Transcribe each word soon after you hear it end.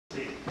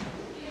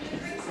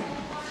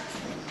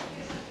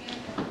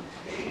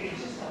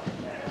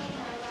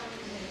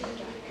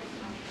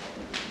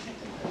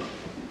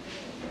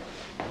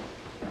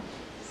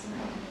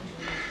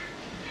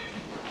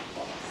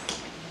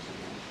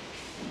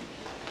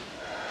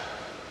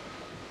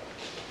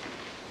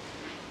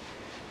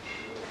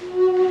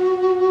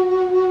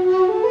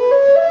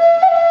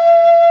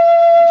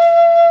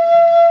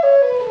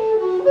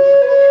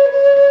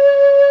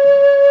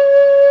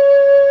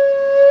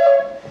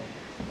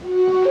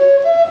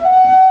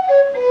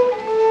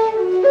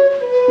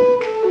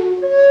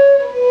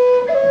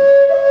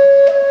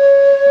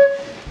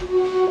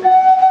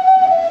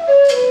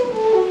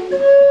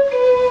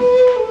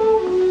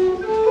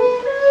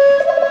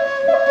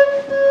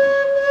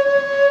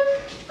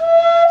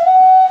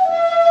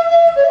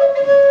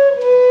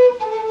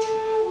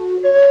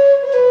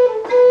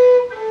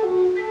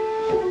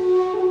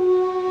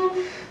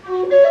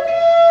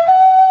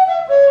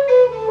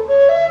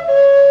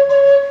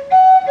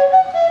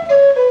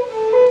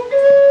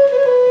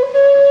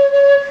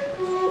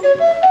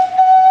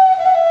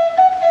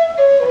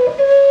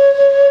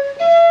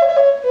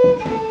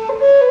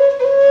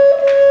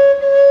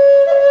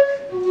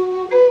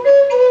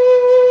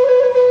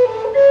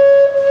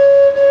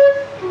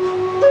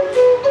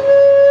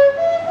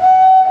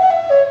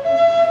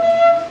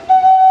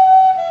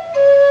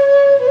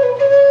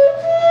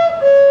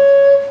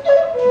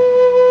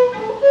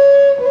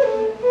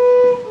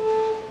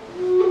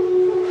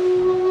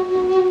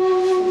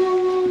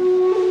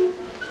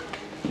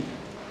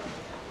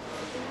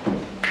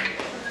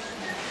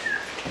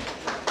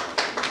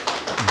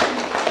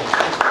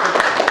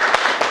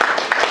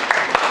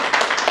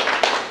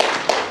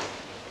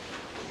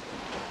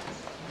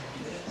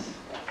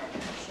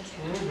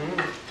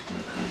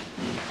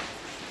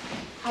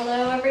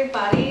Hello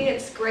everybody,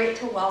 it's great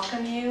to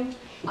welcome you.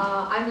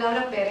 I'm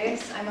Laura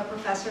Perez. I'm a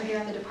professor here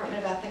in the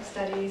Department of Ethnic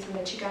Studies in the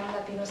Chicano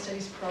Latino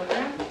Studies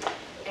program.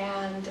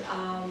 And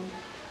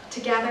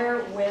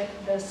together with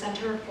the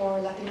Center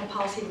for Latino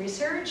Policy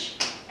Research,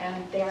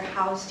 and they are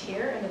housed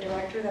here, and the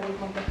director, David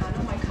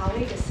Montejano, my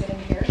colleague, is sitting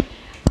here.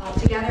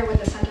 Together with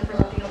the Center for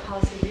Latino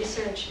Policy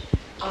Research,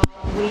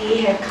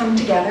 we have come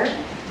together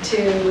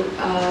to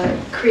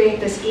create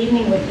this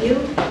evening with you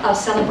of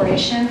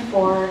celebration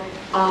for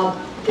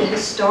the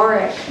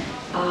historic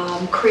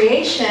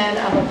creation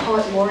of a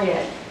poet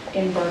laureate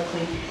in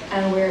Berkeley.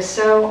 And we're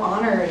so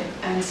honored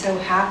and so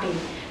happy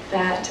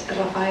that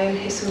Rafael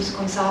Jesús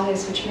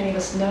González, which many of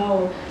us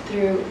know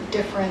through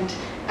different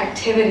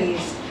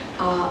activities,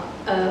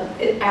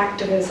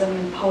 activism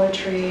and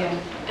poetry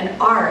and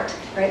art,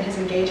 right, his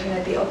engagement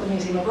at the Oakland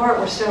Museum of Art,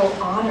 we're so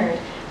honored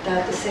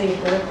that the city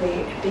of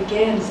Berkeley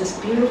begins this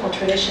beautiful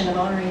tradition of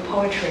honoring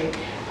poetry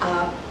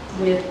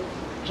with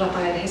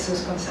Rafael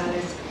Jesús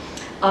González.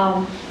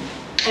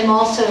 I'm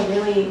also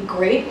really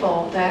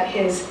grateful that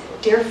his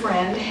dear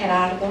friend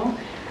Gerardo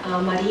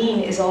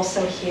Marín is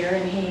also here,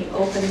 and he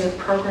opened the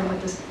program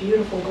with this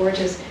beautiful,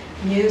 gorgeous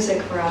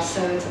music for us,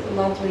 so it's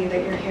lovely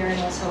that you're here and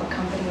also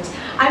accompanying us.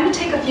 I'm going to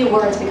take a few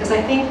words because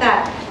I think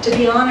that to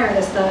be honored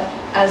as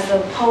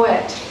the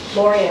poet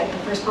laureate, the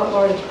first poet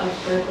laureate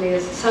of Berkeley,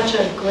 is such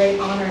a great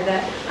honor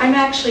that I'm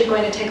actually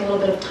going to take a little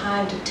bit of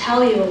time to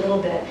tell you a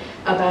little bit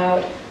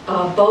about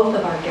both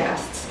of our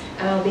guests.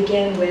 And I'll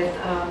begin with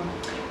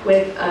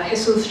Rafael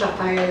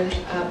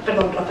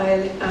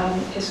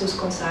Jesús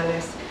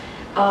González.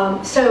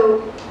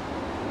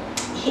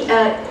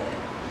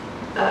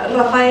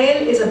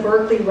 Rafael is a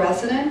Berkeley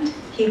resident.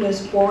 He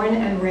was born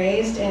and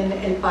raised in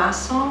El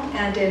Paso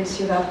and in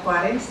Ciudad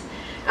Juarez.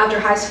 After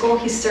high school,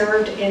 he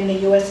served in the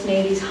U.S.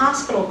 Navy's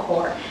Hospital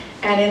Corps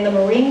and in the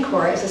Marine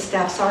Corps as a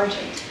staff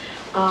sergeant.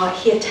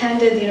 He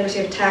attended the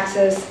University of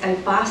Texas, El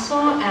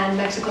Paso, and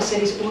Mexico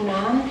City's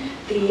UNAM,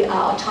 the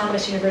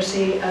Autonomous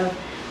University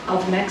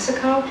of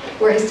Mexico,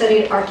 where he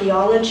studied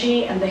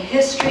archaeology and the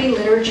history,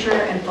 literature,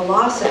 and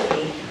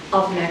philosophy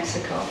of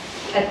Mexico.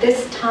 At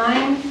this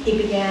time, he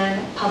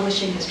began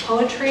publishing his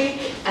poetry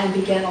and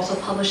began also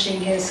publishing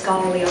his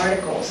scholarly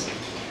articles.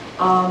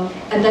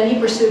 And then he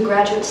pursued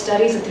graduate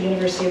studies at the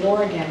University of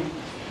Oregon.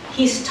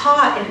 He's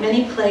taught in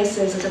many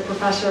places as a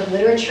professor of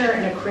literature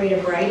and of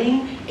creative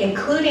writing,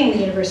 including the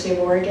University of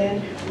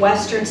Oregon,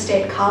 Western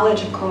State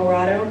College of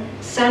Colorado,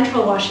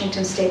 Central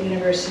Washington State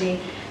University,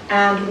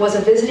 and was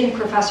a visiting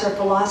professor of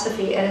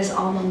philosophy at his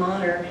alma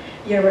mater,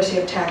 University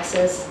of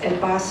Texas, El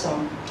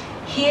Paso.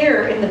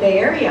 Here in the Bay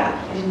Area,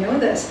 I didn't know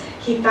this,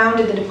 he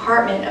founded the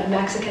Department of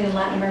Mexican and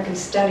Latin American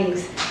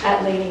Studies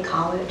at Laney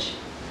College.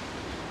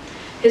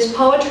 His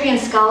poetry and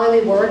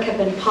scholarly work have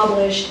been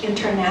published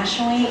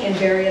internationally in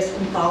various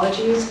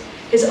anthologies.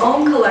 His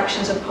own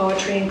collections of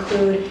poetry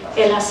include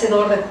El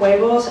Hacedor de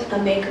Juegos, The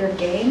Maker of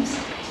Games.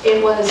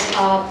 It was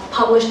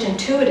published in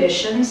 2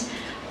 editions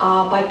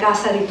by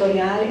Casa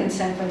Editorial in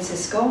San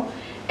Francisco,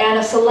 and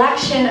a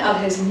selection of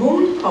his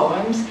moon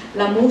poems,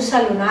 La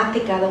Musa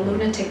Lunática, The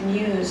Lunatic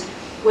Muse,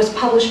 was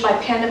published by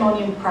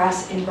Pandemonium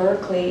Press in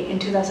Berkeley in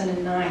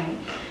 2009.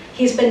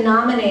 He's been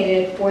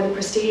nominated for the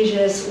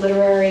prestigious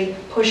literary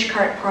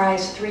Pushcart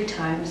Prize 3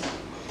 times.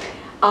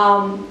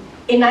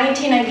 In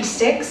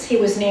 1996, he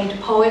was named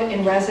Poet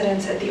in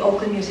Residence at the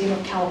Oakland Museum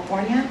of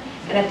California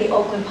and at the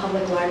Oakland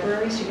Public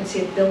Library, so you can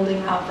see it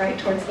building up right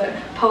towards the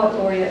Poet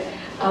Laureate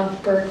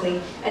of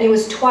Berkeley. And he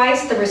was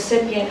twice the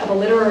recipient of a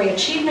Literary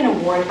Achievement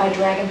Award by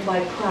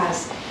Dragonfly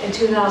Press in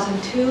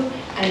 2002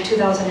 and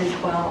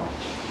 2012.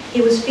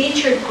 He was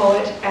featured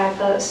poet at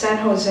the San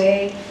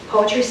Jose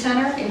Poetry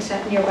Center in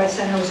nearby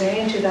San Jose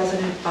in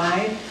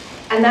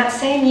 2005. And that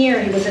same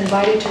year, he was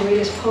invited to read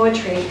his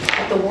poetry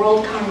at the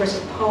World Congress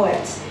of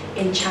Poets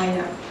in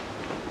China.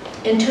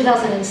 In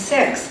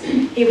 2006,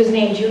 he was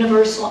named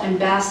Universal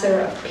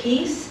Ambassador of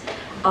Peace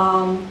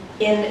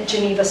in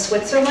Geneva,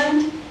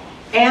 Switzerland.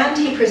 And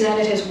he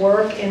presented his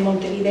work in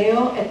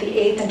Montevideo at the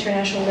 8th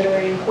International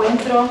Literary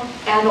Encuentro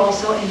and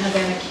also in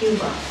Havana,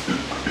 Cuba.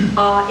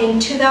 In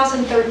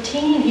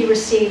 2013, he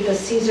received the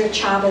Cesar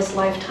Chavez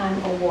Lifetime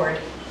Award.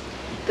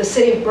 The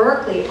city of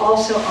Berkeley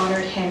also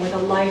honored him with a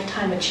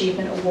Lifetime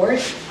Achievement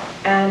Award,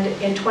 and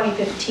in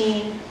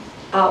 2015,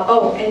 at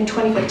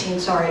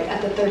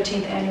the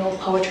 13th Annual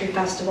Poetry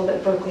Festival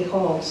that Berkeley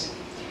holds.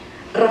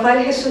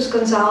 Rafael Jesús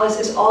González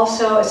is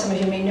also, as some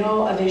of you may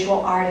know, a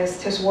visual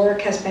artist. His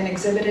work has been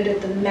exhibited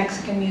at the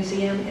Mexican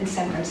Museum in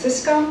San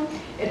Francisco,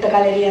 at the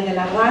Galería de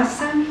la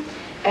Raza,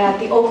 at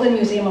the Oakland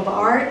Museum of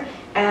Art,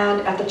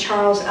 and at the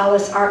Charles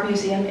Ellis Art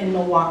Museum in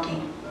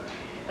Milwaukee.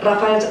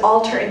 Rafael's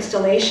altar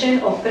installation,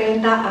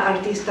 Ofrenda a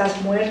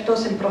Artistas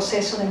Muertos en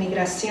Proceso de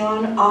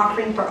Migración,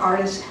 offering for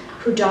artists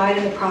who died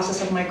in the process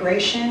of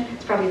migration,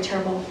 it's probably a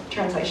terrible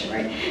translation,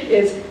 right,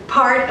 is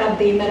part of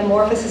the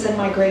Metamorphosis and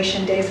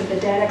Migration Days of the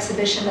Dead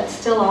exhibition that's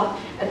still up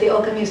at the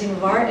Oakland Museum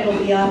of Art. It'll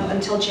be up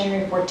until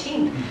January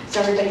 14th.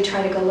 So everybody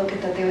try to go look at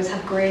that. They always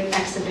have great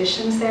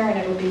exhibitions there, and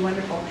it'll be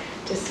wonderful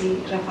to see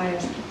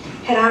Rafael's.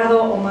 Gerardo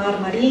Omar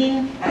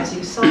Marín, as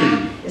you saw,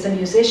 is is a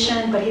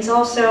musician, but he's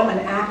also an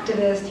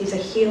activist, he's a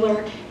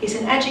healer, he's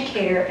an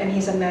educator, and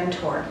he's a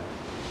mentor.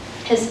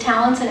 His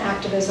talents in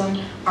activism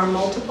are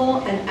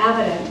multiple and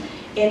evident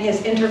in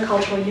his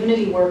intercultural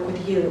unity work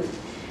with youth,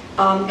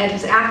 and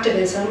his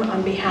activism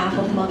on behalf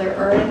of Mother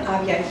Earth,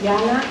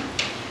 Avyayala,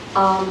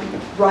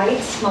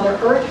 rights, Mother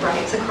Earth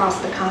rights across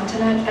the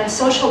continent, and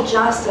social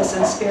justice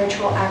and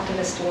spiritual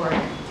activist work.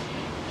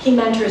 He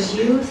mentors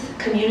youth,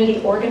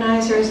 community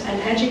organizers,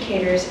 and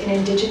educators in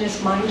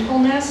indigenous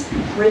mindfulness,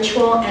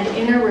 ritual, and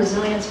inner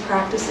resilience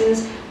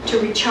practices to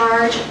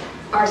recharge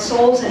our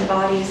souls and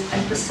bodies,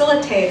 and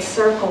facilitates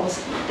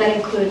circles that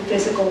include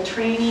physical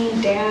training,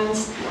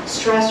 dance,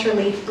 stress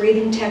relief,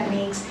 breathing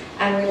techniques,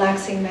 and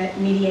relaxing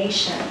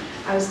mediation.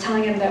 I was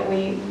telling him that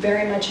we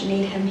very much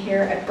need him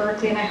here at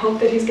Berkeley, and I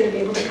hope that he's going to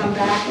be able to come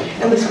back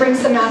in the spring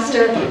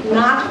semester,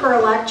 not for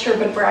a lecture,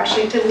 but for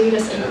actually to lead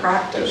us in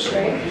practice,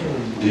 right?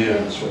 Yeah,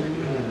 that's really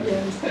good.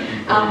 Yes.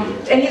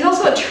 And he's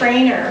also a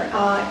trainer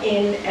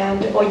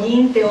and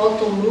Oyin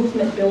Teotl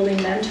movement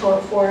building mentor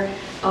for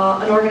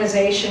an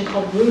organization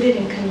called Rooted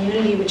in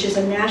Community, which is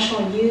a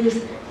national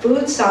youth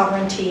food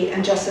sovereignty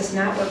and justice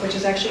network, which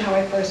is actually how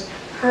I first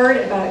heard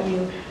about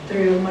you,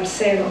 through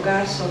Marcelo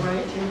Garzo,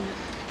 right? Through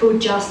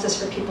food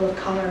justice for people of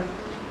color.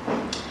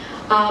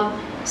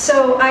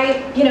 So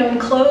in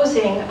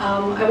closing,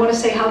 I want to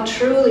say how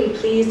truly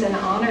pleased and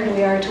honored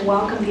we are to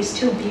welcome these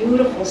two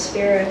beautiful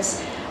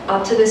spirits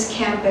to this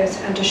campus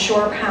and to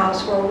Shorp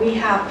House, where we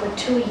have for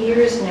 2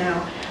 years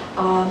now,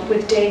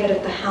 with David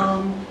at the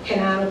helm,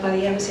 Genaro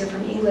Padilla here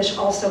from English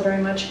also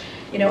very much,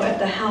 at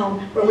the helm,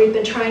 where we've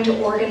been trying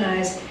to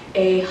organize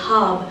a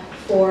hub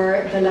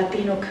for the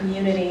Latino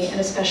community and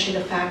especially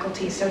the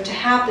faculty. So to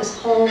have this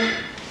whole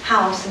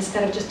house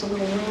instead of just a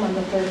little room on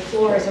the 3rd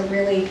floor is a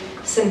really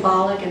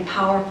symbolic and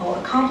powerful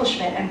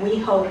accomplishment, and we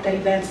hope that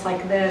events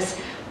like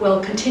this will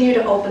continue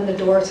to open the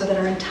door so that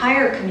our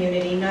entire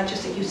community, not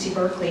just at UC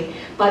Berkeley,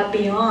 but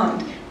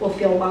beyond, will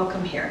feel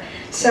welcome here.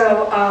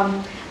 So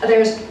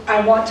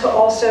I want to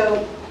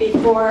also,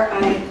 before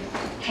I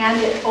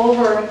hand it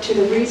over to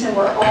the reason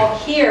we're all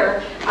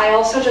here, I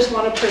also just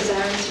want to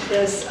present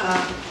this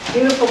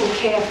beautiful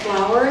bouquet of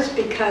flowers,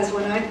 because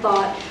when I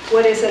thought,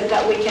 what is it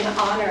that we can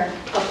honor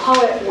a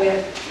poet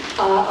with,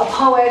 a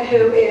poet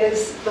who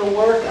is the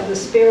work of the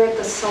spirit,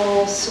 the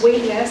soul,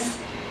 sweetness,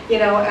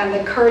 and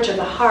the courage of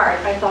the heart,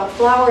 I thought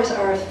flowers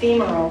are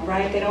ephemeral,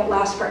 right? They don't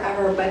last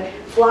forever, but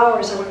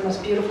flowers are one of the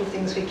most beautiful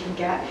things we can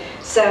get.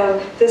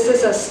 So this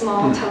is a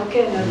small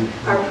token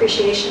of our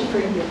appreciation for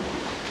you.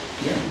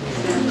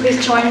 So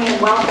please join me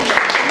in welcoming.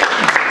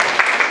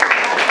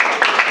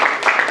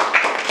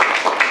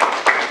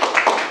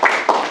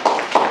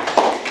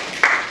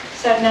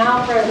 So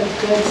now for the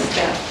good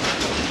stuff.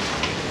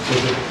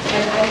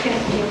 And I can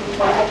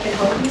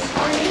hold these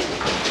for you.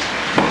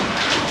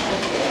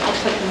 I'll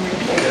put them right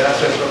here.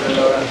 Gracias,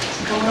 profesora.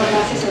 No,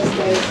 gracias a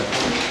ustedes.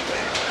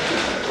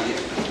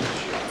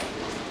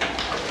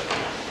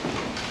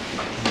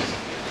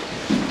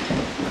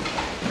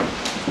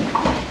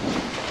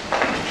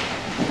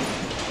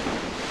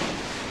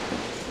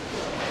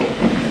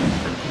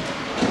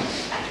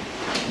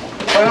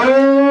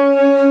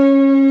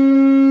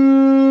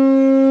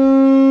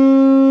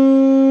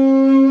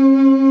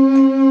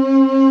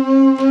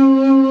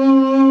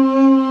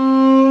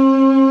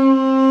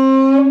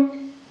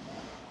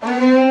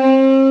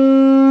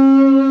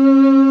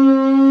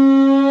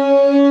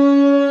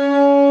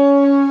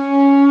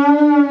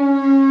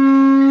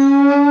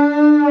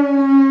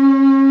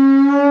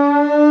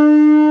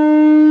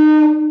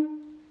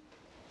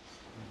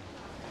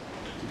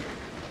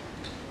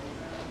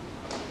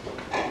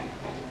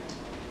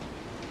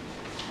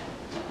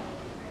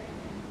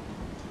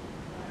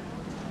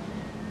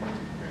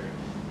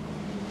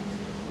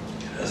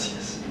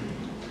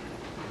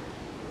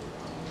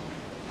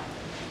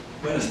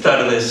 Buenas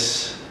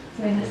tardes.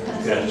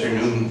 Good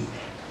afternoon.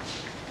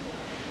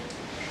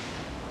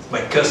 It's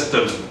my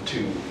custom to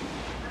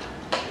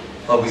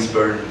always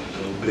burn a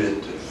little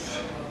bit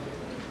of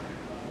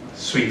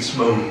sweet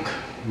smoke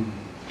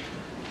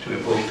to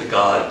evoke the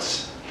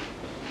gods,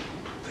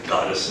 the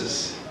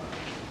goddesses,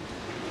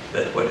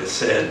 that what is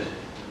said,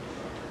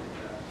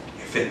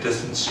 if it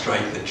doesn't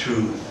strike the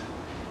truth,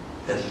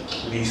 at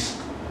least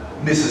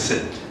misses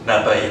it,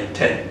 not by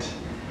intent,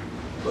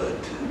 but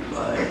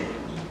by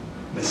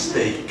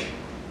mistake.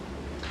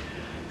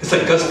 It's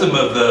a custom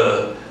of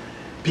the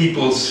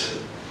peoples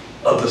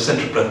of the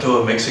Central Plateau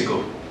of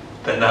Mexico,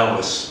 the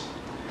Nahuas,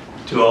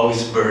 to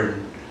always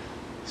burn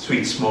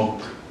sweet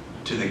smoke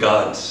to the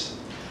gods,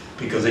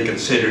 because they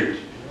considered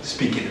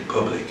speaking in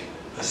public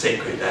a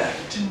sacred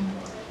act,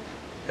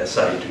 as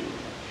I do.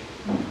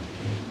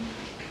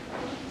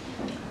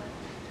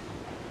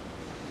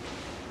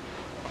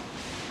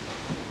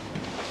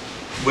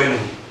 Bueno,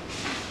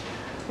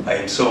 I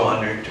am so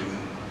honored to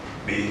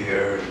be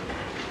here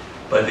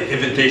by the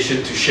invitation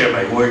to share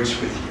my words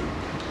with you.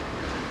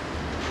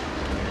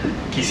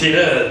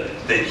 Quisiera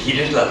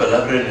dirigir la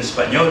palabra en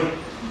español,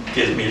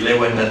 que es mi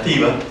lengua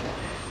nativa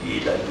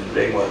y la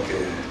lengua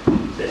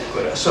del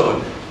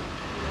corazón,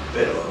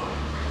 pero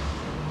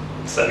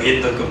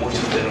sabiendo que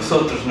muchos de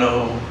nosotros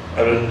no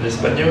hablan el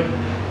español,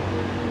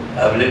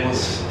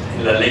 hablemos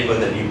en la lengua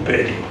del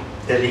imperio,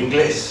 el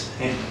inglés,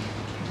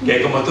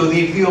 que como todo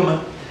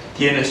idioma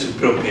tiene su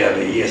propia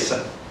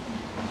belleza.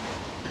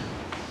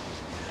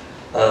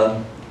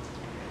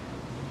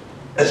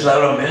 As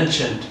Laura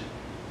mentioned,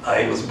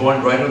 I was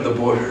born right on the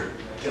border,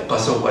 the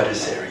Paso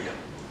Juarez area.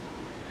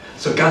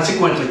 So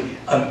consequently,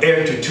 I'm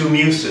heir to two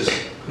muses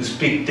who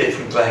speak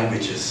different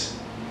languages.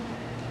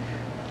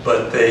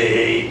 But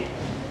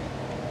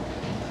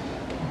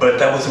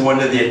that was one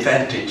of the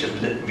advantages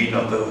of being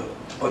on the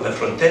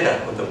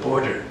frontera, on the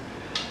border,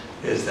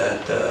 is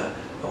that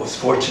I was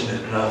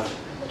fortunate enough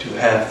to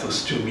have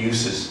those two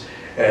muses,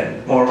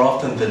 and more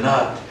often than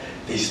not,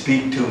 they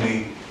speak to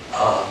me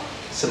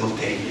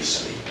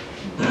simultaneously.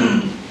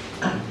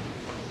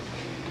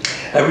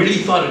 I really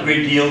thought a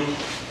great deal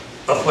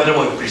of what I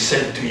would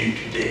present to you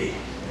today,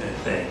 I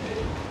think.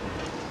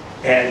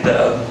 And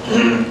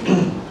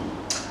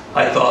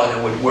I thought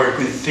I would work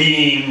with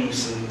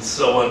themes and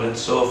so on and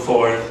so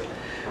forth,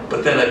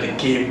 but then I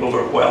became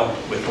overwhelmed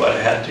with what I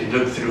had to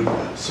look through,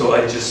 so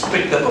I just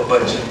picked up a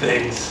bunch of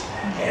things,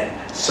 and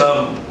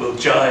some will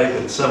jive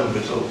and some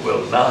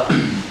will not.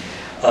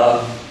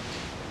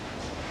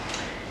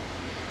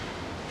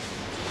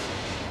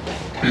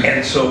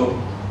 And so,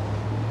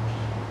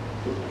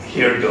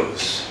 here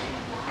goes.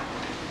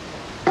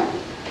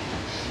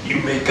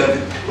 You make of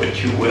it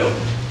what you will.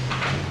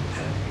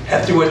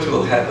 Afterwards,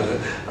 we'll have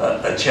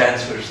a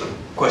chance for some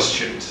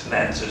questions and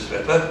answers,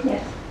 ¿verdad?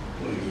 Yes.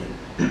 Muy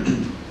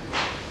bien.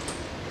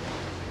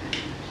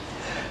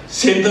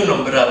 Siendo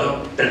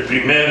nombrado el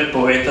primer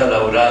poeta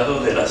laureado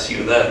de la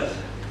ciudad,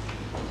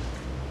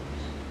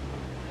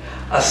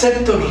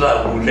 acepto los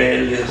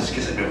laureles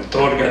que se me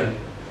otorgan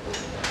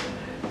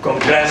con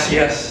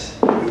gracias,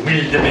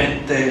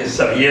 humildemente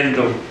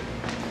sabiendo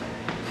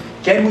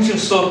que hay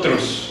muchos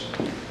otros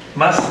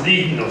más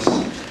dignos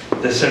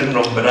de ser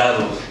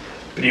nombrados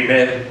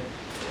primer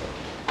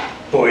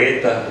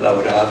poeta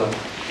laureado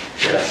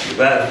de la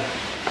ciudad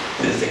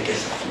desde que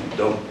se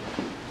fundó.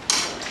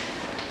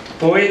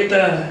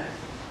 Poeta,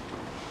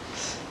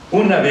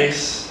 una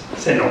vez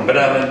se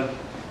nombraban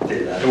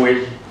de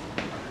Laureate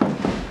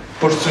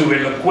por su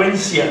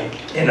elocuencia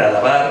en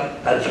alabar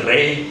al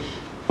rey,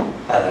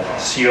 a la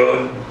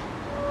nación,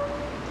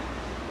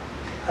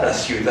 a la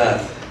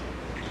ciudad.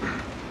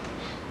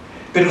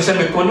 Pero se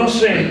me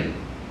conoce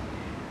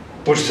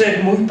por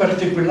ser muy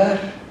particular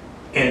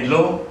en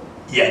lo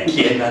y a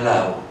quien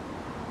alabo.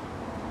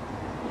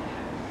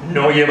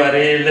 No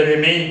llevaré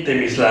levemente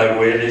mis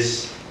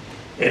laureles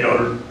en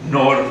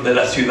honor de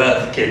la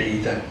ciudad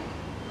querida,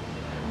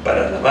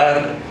 para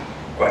alabar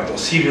cuando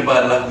sirva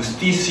a la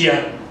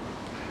justicia,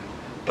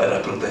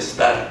 para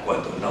protestar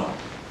cuando no.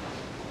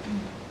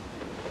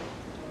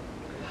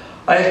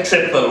 I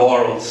accept the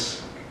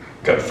laurels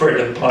conferred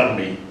upon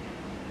me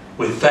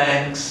with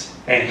thanks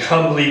and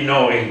humbly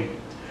knowing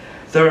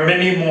there are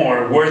many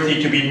more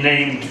worthy to be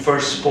named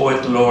first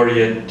poet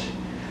laureate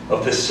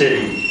of the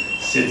city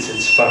since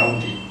its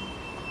founding.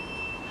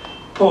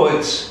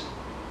 Poets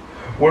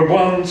were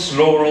once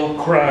laurel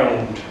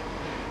crowned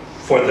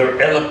for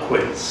their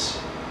eloquence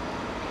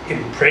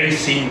in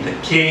praising the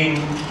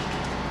king,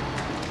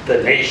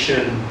 the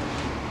nation,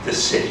 the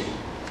city.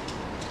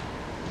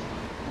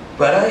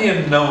 But I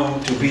am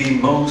known to be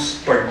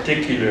most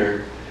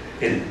particular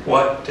in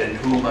what and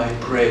whom I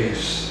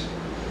praise.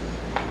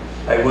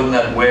 I will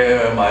not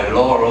wear my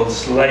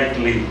laurels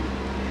lightly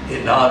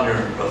in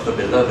honor of the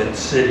beloved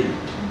city,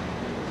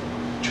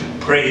 to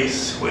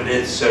praise when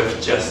it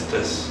serves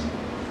justice,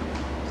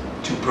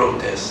 to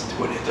protest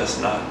when it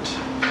does not.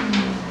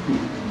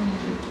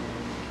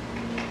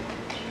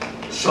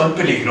 Son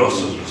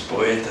peligrosos los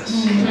poetas.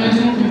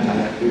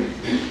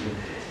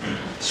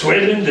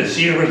 Suelen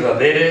decir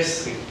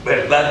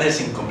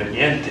verdades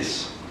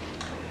inconvenientes,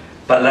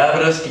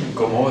 palabras que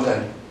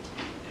incomodan.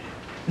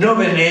 No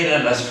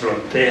veneran las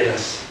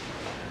fronteras.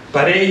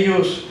 Para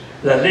ellos,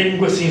 la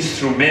lengua es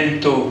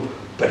instrumento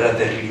para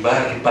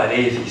derribar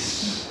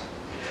paredes,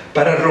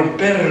 para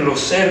romper los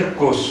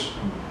cercos,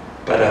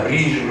 para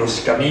abrir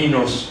los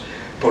caminos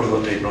por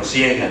donde nos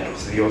llegan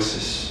los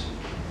dioses.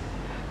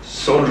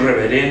 Son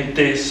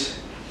reverentes,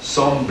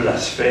 son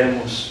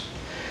blasfemos,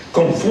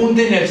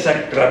 confunden el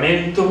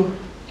sacramento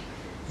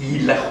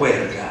y la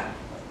juerga,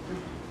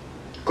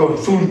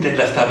 confunden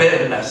las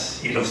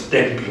tabernas y los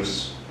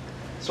templos.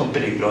 Son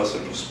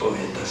peligrosos los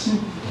poetas.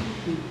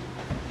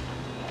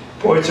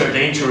 Poets are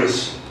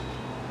dangerous.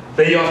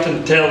 They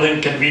often tell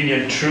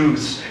inconvenient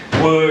truths,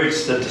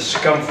 words that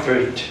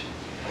discomfort.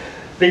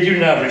 They do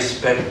not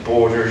respect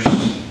borders.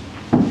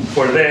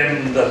 For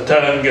them, the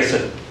tongue is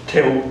a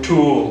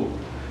tool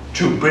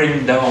to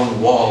bring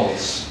down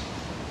walls,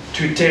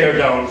 to tear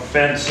down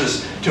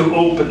fences, to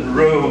open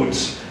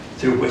roads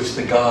through which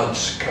the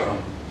gods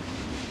come.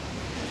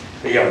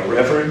 They are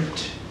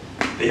reverent,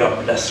 they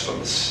are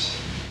blasphemous.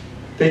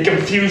 They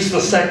confuse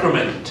the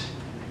sacrament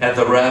and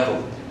the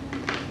rabble.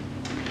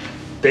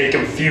 They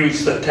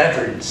confuse the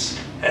taverns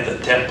and the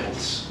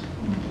temples.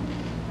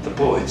 The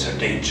poets are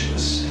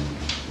dangerous.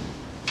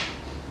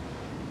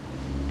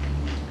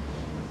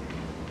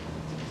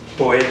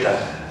 Poeta.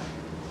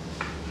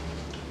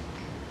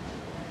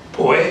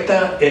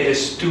 Poeta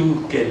eres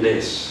tú que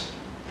lees,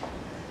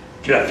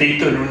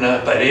 grafito en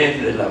una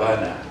pared de La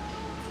Habana.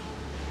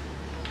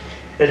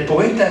 El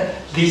poeta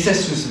dice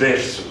sus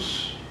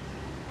versos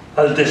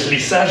al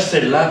deslizarse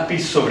el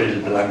lápiz sobre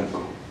el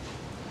blanco.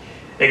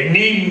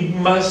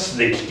 Enigmas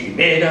de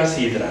quimeras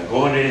y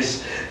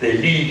dragones, de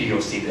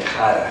lirios y de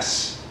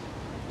jaras,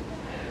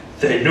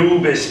 de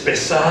nubes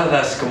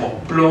pesadas como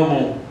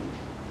plomo,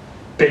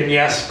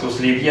 peñascos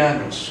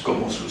livianos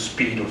como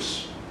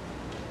suspiros.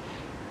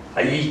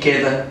 Allí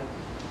quedan,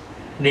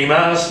 ni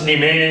más ni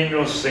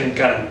menos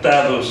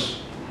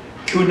encantados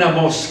que una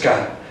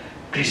mosca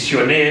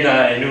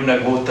prisionera en una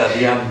gota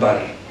de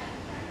ámbar.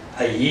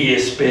 Allí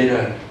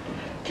espera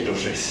que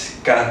los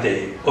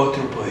rescate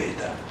otro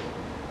poeta.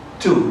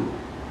 Tú,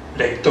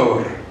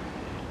 lector,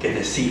 que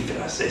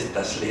descifras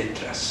estas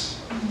letras.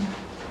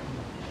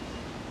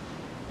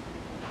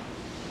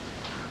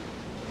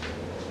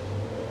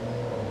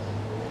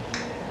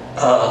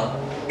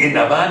 In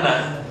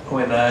Havana,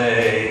 when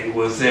I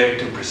was there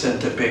to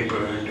present a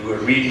paper and we were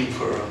reading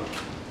for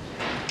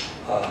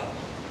an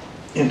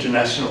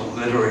international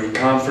literary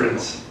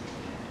conference,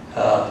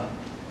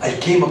 I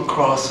came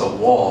across a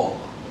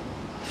wall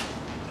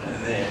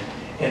there,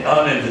 and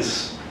on it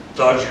this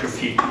large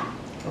graffiti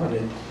on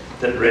it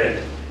that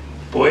read,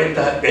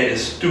 "Poeta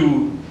eres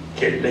tú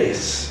que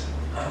lees."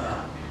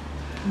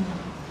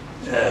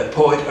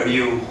 Poet are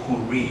you who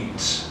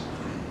reads.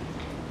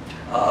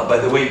 By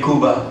the way,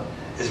 Cuba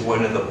is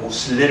one of the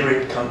most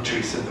literate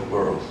countries in the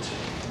world.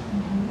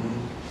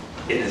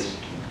 It is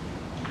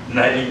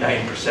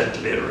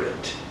 99%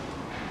 literate.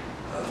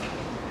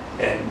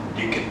 And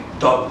you can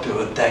talk to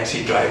a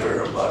taxi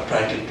driver about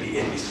practically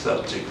any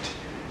subject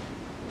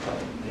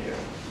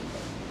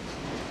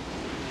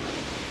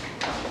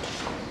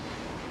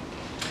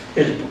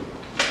there.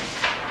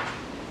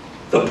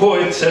 The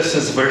poet says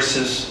his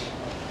verses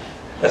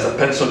as a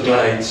pencil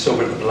glides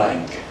over the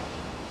blank.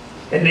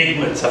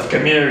 Enigmas of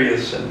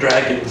chimeras and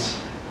dragons,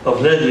 of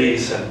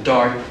lilies and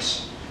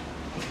darts,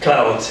 of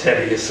clouds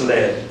heavy as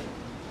lead,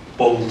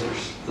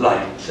 boulders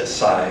light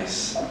as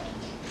ice.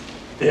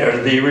 There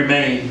they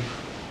remain,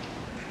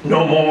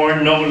 no more,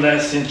 no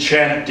less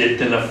enchanted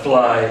than a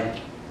fly,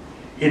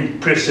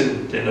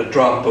 imprisoned in a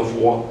drop of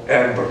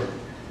amber.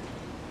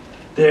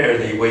 There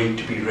they wait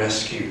to be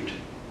rescued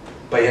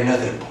by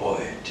another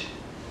poet,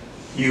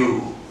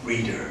 you,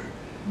 reader,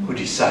 who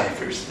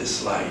deciphers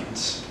these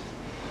lines.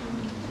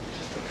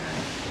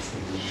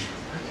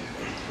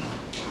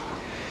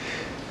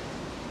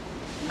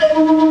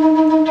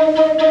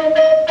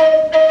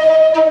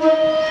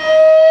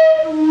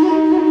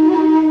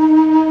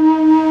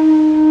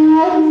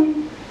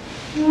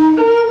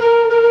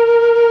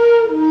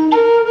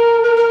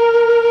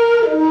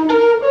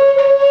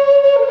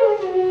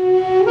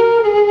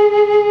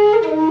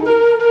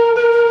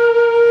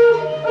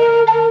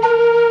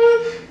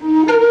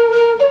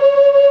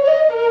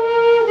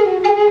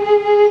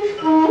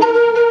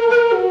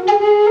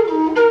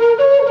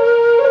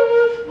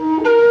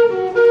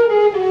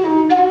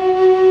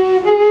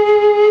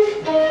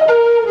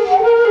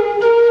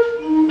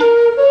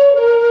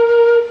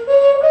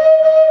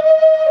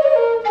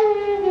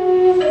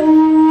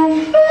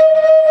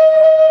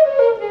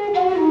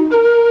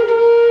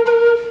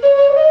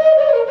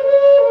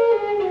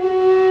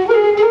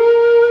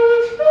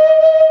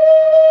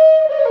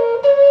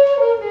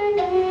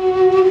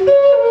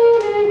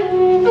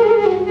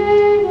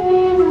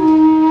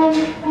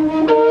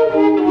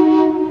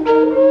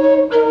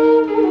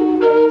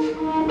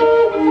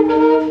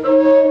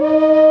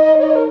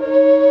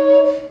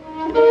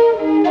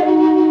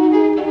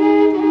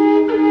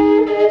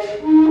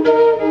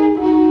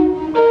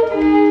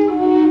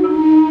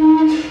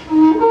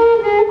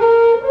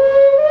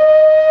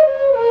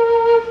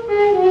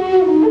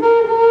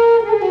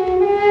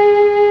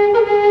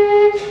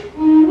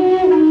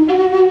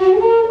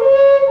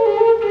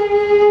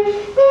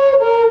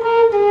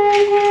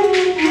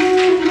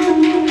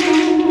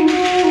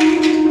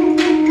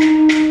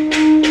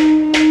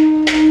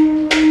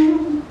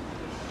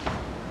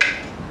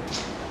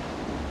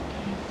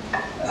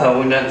 A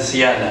una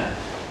anciana.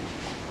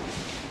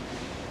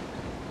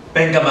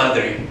 Venga,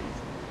 madre.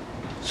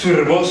 Su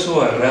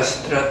rebozo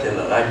arrastra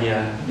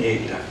telaraña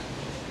negra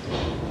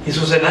y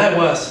sus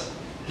enaguas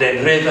le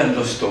enredan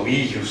los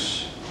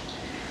tobillos.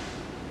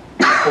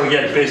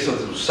 Apoya el peso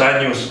de sus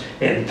años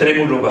en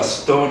trémulo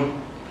bastón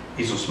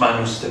y sus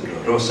manos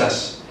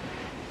temblorosas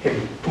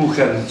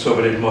empujan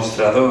sobre el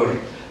mostrador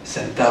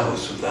centavos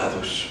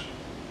sudados.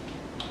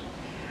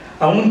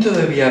 Aún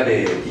todavía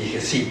ve,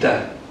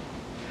 viejecita,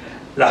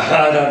 la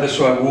jara de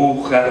su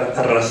aguja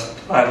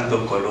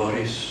arrastrando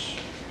colores,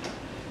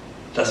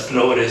 las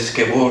flores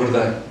que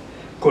borda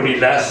con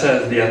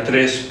hilazas de a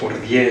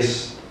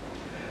 3x10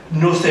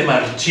 no se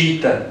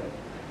marchitan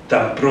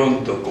tan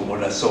pronto como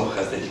las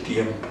hojas del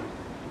tiempo.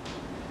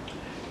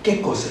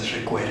 ¿Qué cosas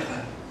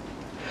recuerda?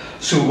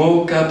 Su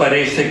boca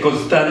parece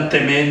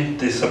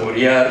constantemente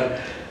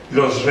saborear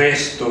los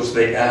restos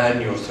de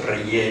años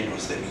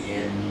rellenos de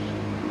miel.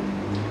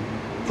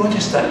 ¿Dónde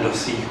están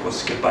los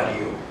hijos que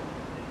parió?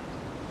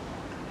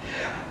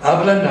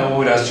 Hablan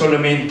ahora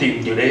solamente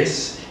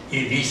inglés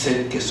y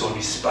dicen que son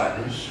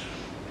hispanos.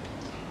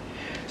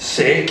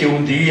 Sé que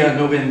un día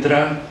no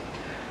vendrá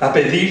a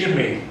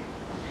pedirme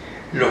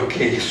lo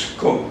que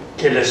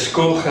le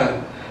escoja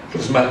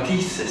los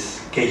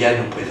matices que ya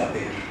no pueda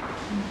ver.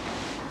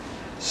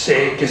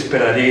 Sé que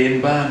esperaré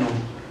en vano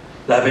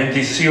la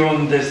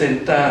bendición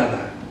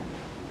desdentada.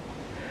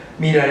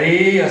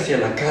 Miraré hacia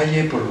la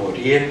calle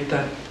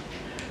polvorienta,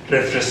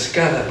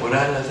 refrescada por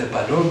alas de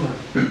paloma,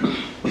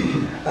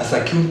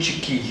 hasta que un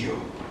chiquillo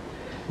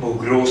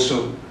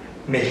mugroso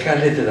me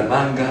jale de la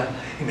manga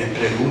y me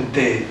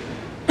pregunte,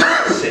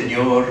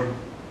 Señor,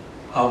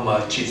 how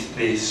much is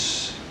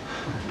this?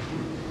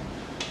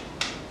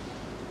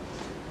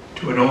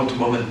 To an old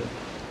woman,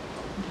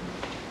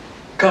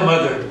 come,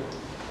 mother,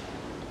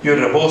 your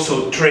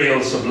rebozo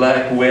trails a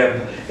black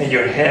web and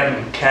your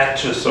hem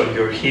catches on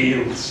your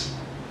heels.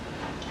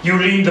 You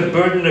lean the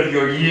burden of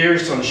your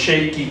years on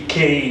shaky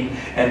cane,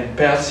 and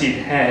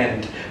palsied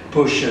hand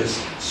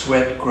pushes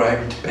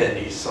sweat-grimed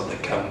pennies on the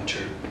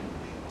counter.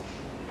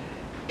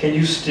 Can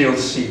you still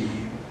see,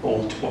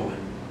 old woman,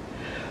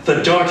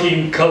 the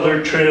darting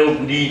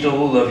color-trailed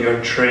needle of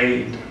your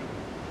trade?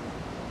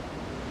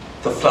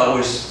 The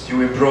flowers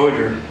you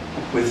embroider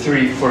with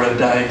 3 for a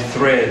dime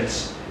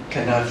threads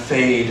cannot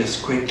fade as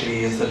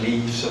quickly as the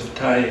leaves of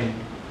time.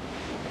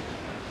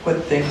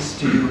 What things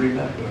do you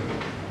remember?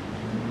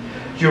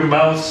 Your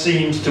mouth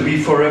seems to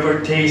be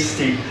forever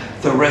tasting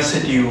the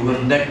residue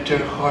of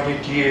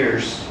nectar-hearted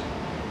years.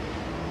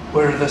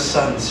 Where are the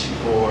sons you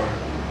bore?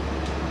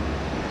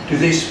 Do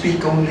they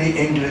speak only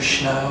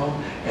English now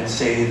and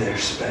say they're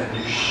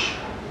Spanish?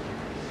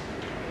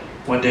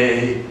 One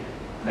day,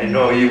 I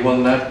know you will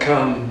not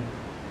come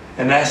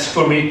and ask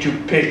for me to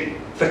pick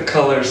the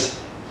colors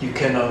you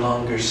can no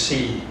longer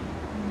see.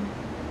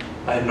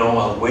 I know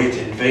I'll wait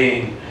in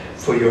vain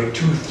for your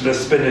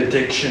toothless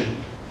benediction.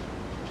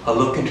 I'll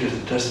look into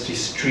the dusty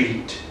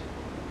street,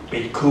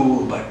 made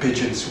cool by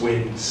pigeons'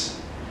 wings,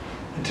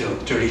 until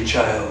a dirty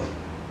child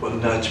will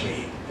nudge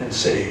me and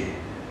say,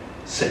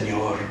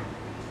 Señor,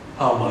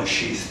 how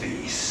much is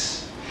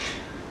this?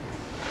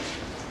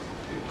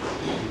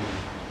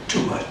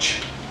 Too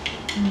much.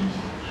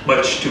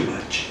 Much too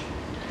much.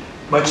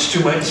 Much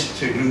too much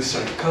to lose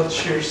our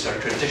cultures, our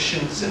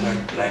traditions, and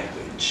our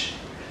language.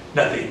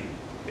 Nothing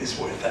is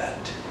worth that.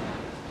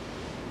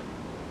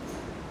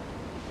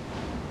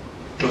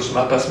 Los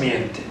mapas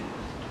mienten.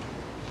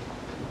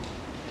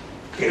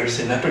 Here's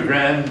an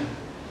epigram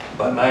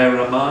by Maya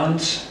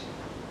Ramans.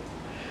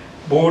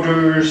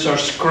 Borders are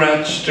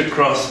scratched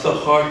across the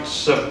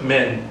hearts of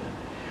men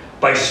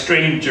by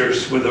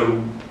strangers with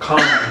a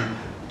calm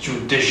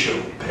judicial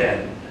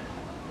pen.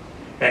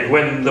 And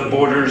when the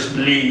borders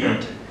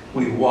bleed,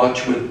 we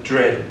watch with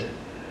dread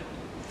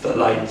the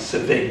lights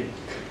of ink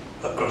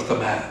across the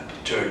map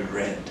turn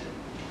red.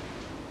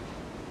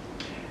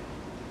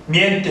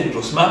 Mienten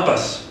los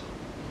mapas.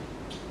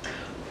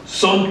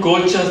 Son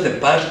colchas de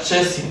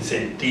parches sin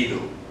sentido,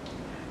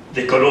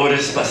 de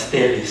colores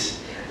pasteles,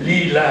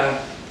 lila,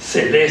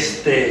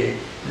 celeste,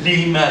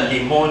 lima,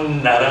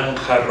 limón,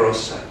 naranja,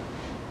 rosa,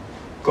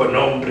 con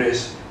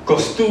nombres,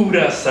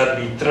 costuras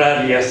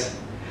arbitrarias,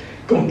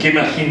 con que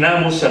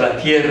imaginamos a la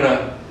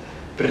tierra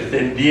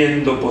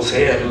pretendiendo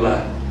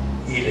poseerla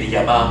y le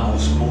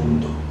llamamos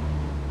mundo.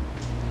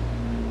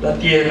 La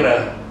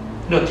tierra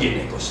no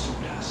tiene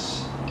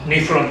costuras, ni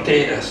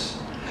fronteras,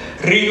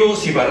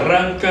 ríos y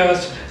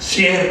barrancas,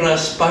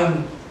 sierras,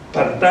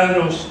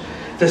 pantanos,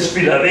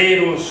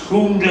 desfiladeros,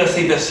 junglas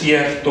y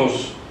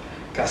desiertos,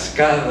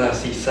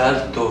 cascadas y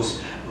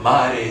saltos,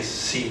 mares,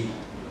 sí,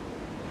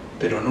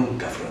 pero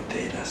nunca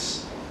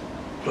fronteras.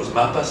 Los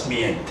mapas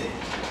mienten.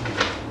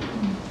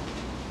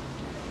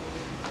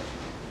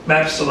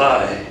 Maps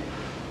lie.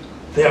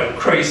 They are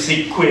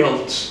crazy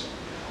quilts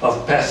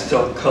of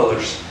pastel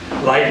colors,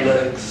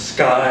 lilac,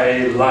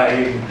 sky,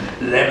 lime,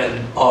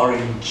 lemon,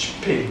 orange,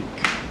 pink,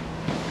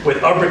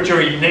 with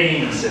arbitrary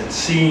names and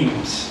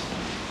seams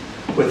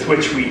with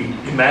which we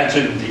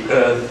imagine the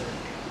earth,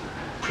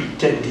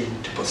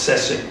 pretending to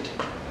possess it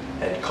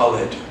and call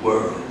it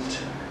world.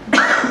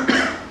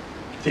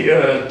 The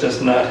earth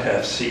does not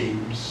have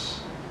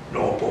seams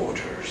nor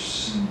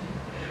borders.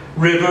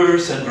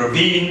 Rivers and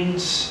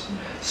ravines,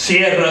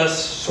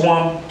 sierras,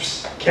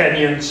 swamps,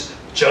 canyons,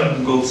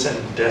 jungles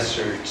and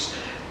deserts,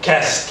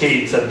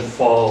 cascades and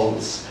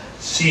falls,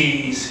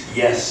 seas,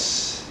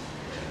 yes,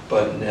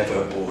 but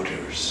never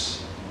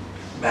borders.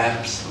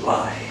 Maps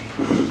lie.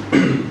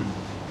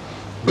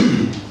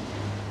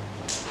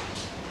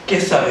 ¿Qué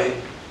sabe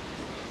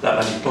la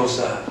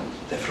mariposa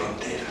de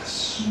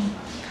fronteras?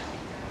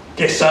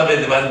 ¿Qué sabe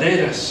de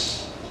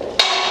banderas?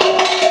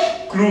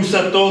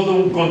 Cruza todo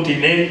un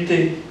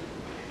continente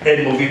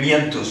en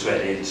movimiento su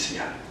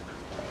herencia.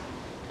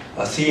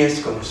 Así es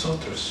con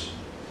nosotros.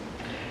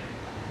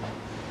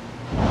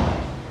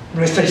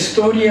 Nuestra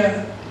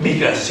historia,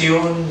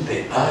 migración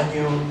de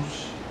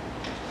años,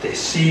 de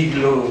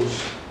siglos,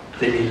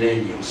 de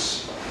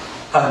milenios,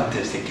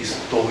 antes de que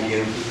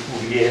historia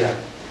hubiera.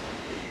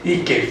 y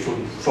que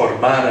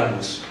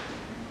formáramos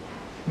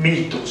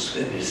mitos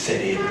en el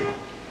cerebro.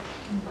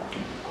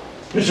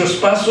 Nuestros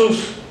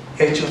pasos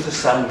hechos de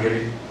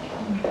sangre,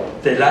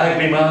 de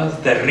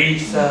lágrimas, de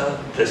risa,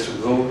 de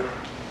sudor,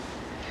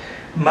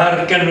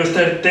 marcan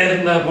nuestra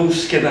eterna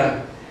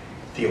búsqueda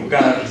de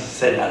hogar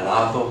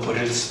señalado por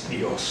el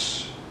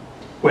Dios,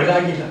 o el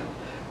águila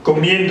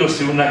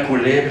comiéndose una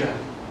culebra,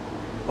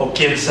 o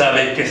quién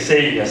sabe qué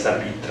señas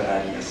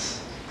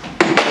arbitrarias.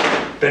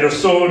 Pero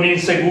son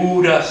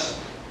inseguras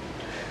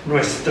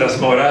nuestras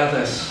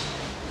moradas.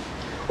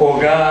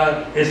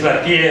 Hogar es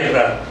la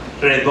tierra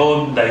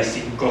redonda y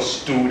sin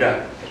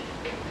costura.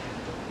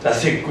 La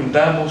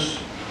circundamos,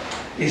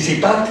 y si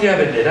patria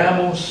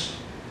veneramos,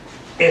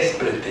 es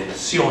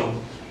pretensión,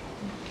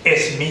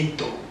 es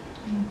mito,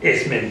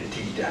 es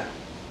mentira.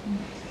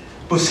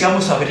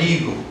 Buscamos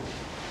abrigo,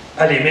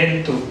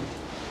 alimento,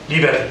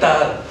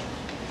 libertad,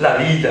 la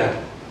vida.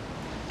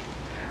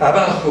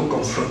 Abajo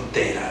con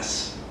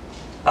fronteras,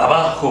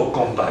 abajo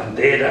con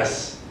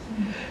banderas,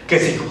 que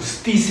si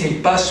justicia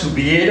y paz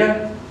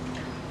hubiera,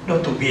 no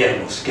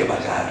tuviéramos que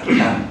vagar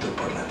tanto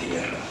por la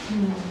tierra.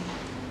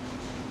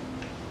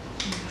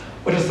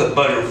 What does the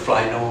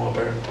butterfly know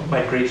about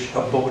migration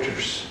of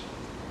borders?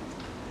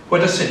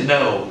 What does it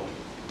know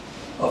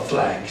of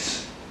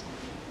flags?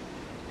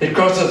 It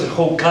crosses the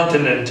whole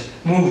continent.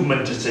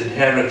 Movement is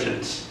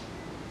inheritance.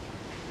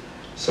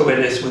 So it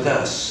is with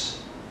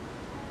us.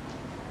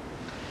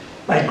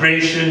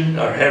 Migration,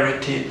 our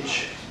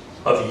heritage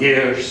of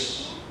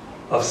years,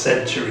 of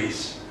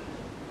centuries,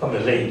 of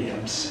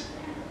millenniums,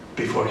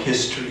 before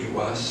history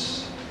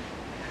was.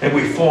 And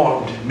we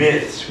formed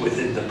myths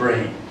within the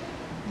brain.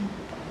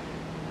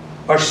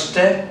 Our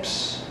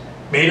steps,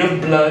 made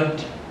of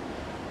blood,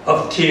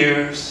 of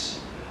tears,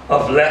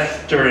 of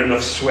laughter and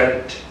of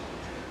sweat,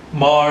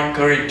 mark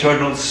our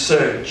eternal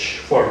search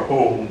for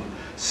home,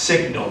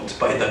 signaled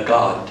by the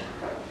god,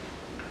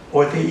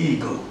 or the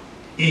eagle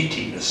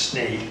eating a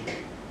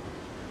snake,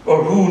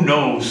 or who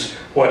knows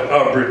what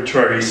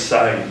arbitrary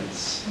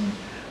signs,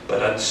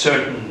 but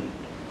uncertain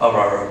of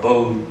our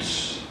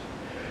abodes.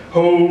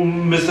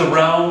 Home is the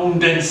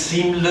round and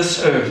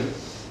seamless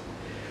earth.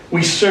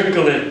 We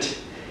circle it,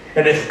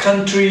 and if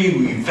country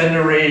we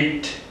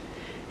venerate,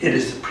 it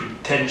is a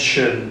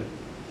pretension,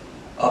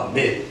 a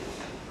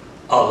myth,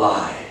 a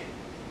lie.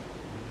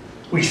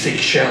 We seek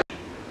shelter,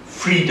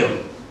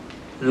 freedom,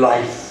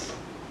 life.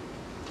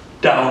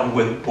 Down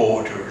with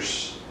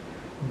borders,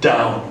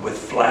 down with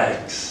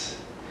flags.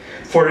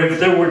 For if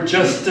there were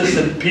justice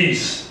and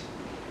peace,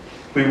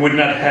 we would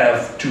not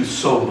have to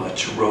so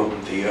much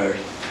roam the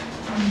earth.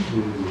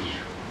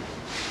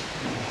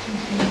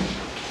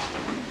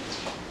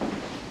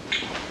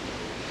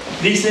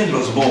 Dicen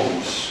los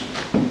bobos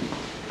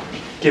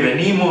que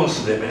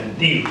venimos de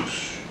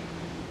mendigos,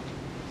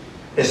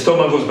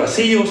 estómagos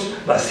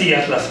vacíos,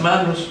 vacías las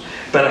manos,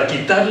 para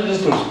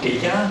quitarles lo que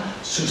ya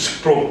sus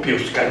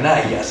propios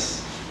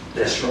canallas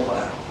les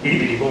robaron, y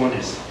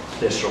bribones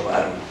les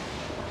robaron.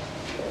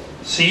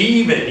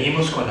 Sí,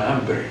 venimos con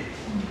hambre,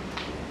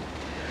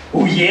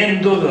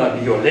 huyendo de la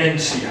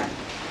violencia,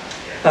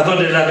 a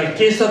donde la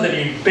riqueza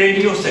del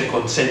imperio se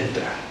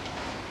concentra,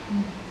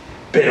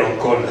 pero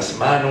con las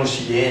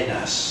manos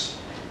llenas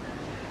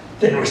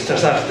de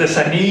nuestras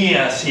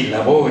artesanías y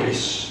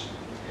labores,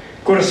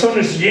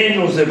 corazones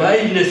llenos de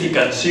bailes y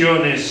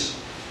canciones,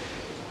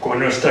 con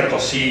nuestra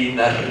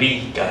cocina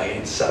rica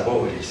en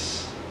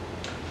sabores.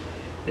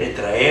 Le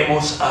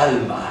traemos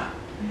alma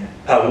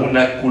a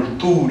una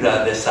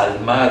cultura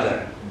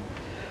desalmada,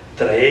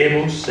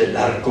 traemos el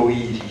arco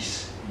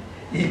iris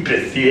y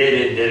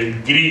prefieren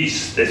el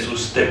gris de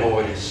sus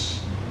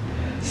temores.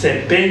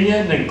 Se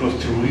empeñan en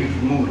construir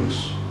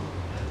muros,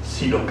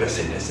 si lo que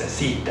se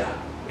necesita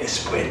es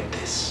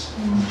puentes.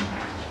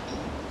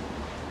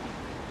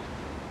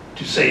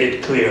 To say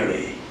it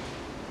clearly,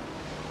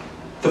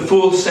 the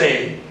fools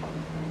say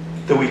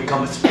that we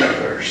come as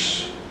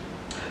beggars,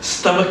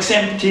 stomachs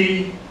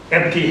empty,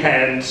 empty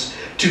hands,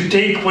 to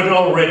take what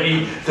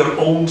already their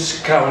own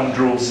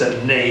scoundrels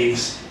and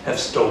knaves have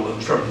stolen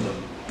from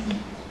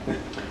them.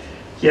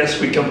 Yes,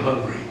 we come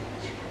hungry,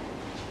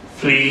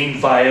 fleeing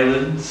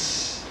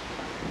violence,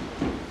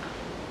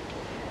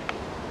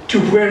 to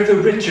where the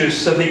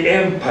riches of the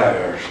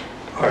empire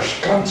are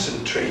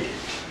concentrated,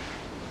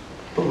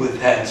 but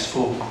with hands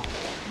full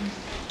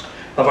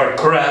of our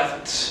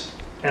crafts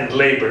and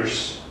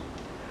labors,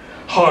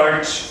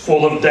 hearts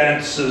full of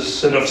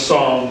dances and of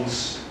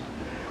songs,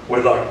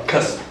 with our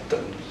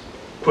custom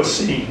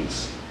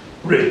cuisines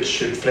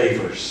rich in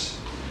flavors.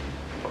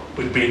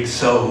 We bring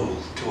soul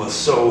to a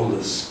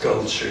soulless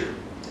culture.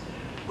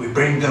 We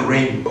bring the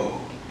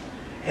rainbow,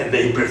 and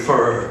they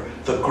prefer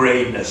the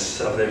grayness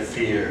of their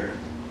fear.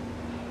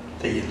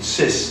 They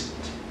insist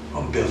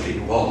on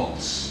building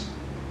walls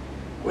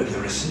where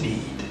there is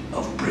need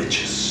of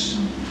bridges.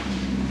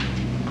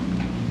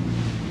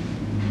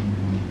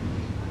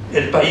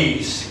 El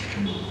país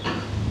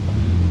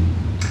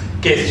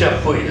que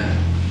echa fuera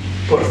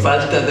por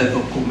falta de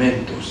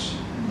documentos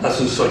a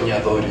sus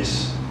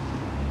soñadores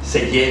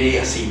se hiere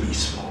a sí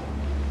mismo.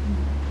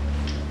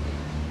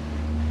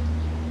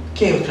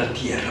 ¿qué otra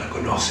tierra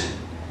conocen?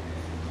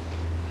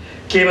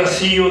 ¿Qué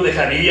vacío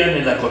dejarían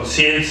en la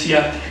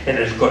conciencia, en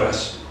el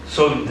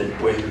corazón del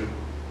pueblo?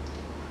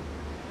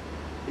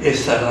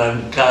 Es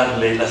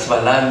arrancarle las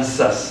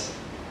balanzas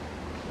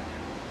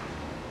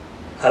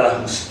a la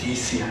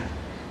justicia,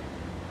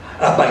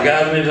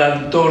 apagarle la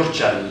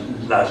antorcha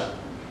a la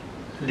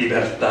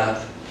libertad.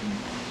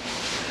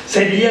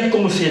 Sería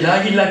como si el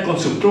águila con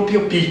su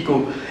propio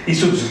pico y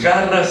sus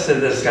garras se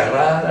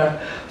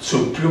desgarrara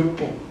su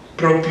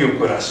propio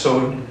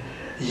corazón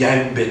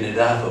ya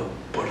envenenado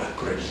por la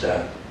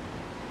crueldad.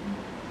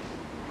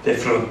 De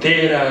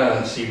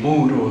fronteras y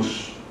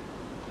muros,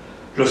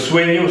 los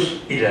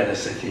sueños y la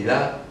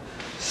necesidad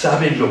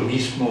saben lo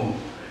mismo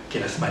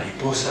que las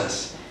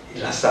mariposas y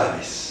las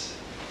aves,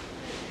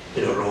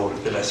 el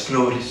olor de las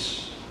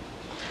flores.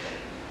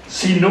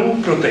 Si no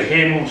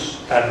protegemos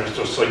a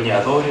nuestros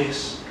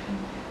soñadores,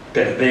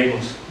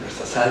 perdemos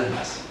nuestras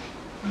almas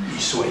y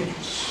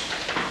sueños.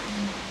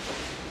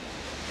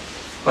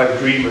 Our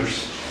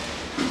dreamers.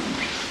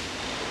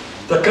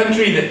 The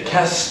country that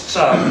casts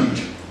out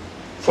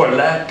for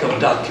lack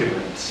of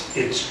documents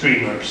its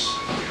dreamers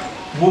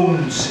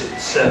wounds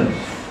itself.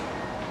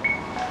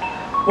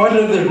 What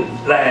other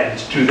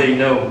land do they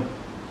know?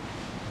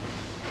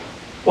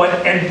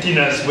 What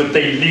emptiness would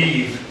they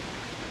leave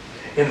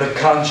in the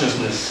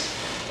consciousness,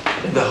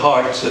 in the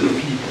hearts of the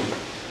people?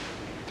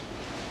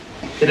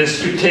 It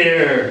is to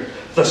tear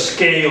the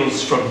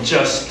scales from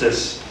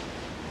justice,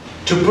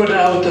 to put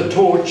out the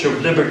torch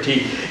of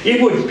liberty.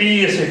 It would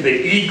be as if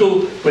the eagle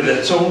with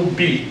its own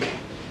beak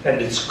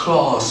and its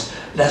claws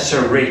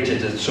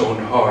lacerated its own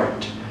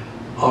heart,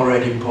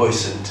 already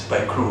poisoned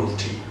by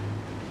cruelty.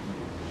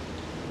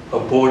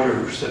 Of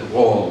borders and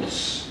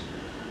walls,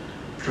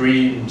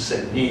 dreams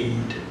and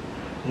need,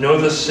 know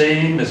the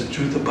same as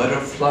do the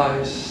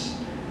butterflies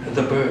and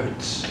the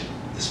birds,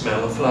 the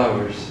smell of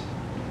flowers.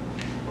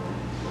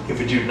 If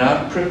we do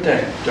not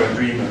protect our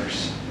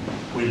dreamers,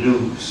 we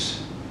lose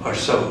our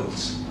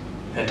souls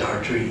and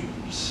our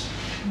dreams.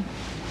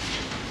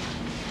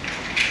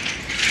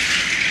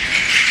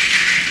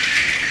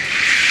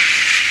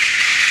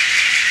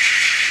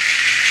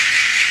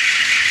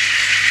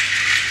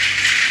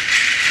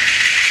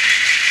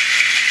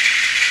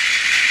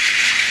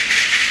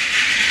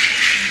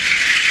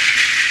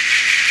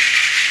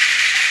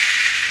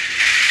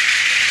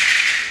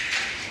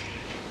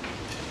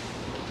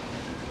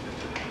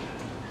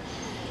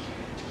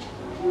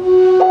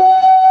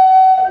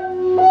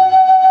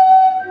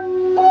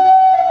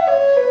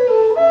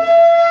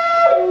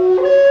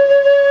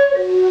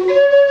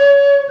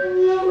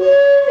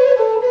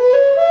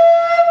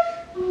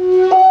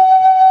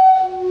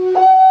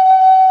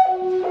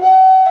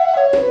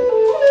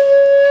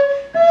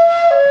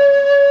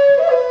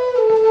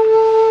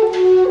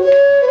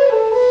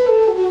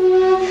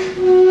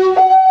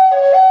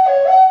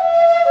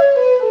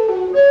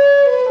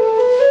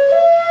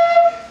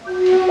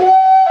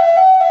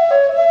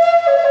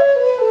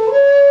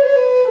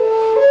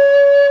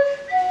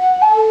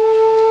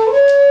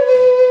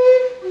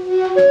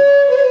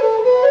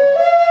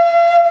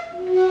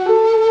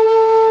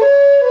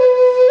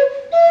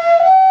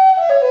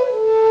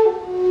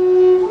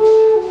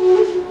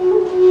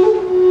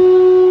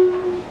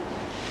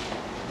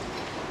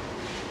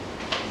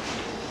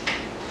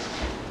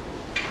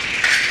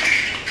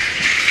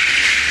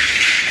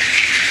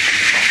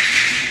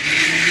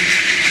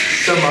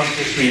 I'll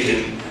just read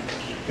it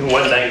in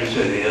one language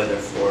or the other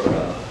for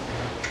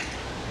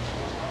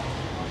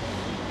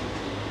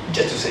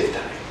just to save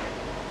time.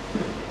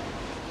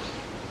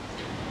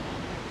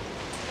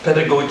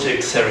 Pedagogic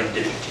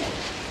serendipity.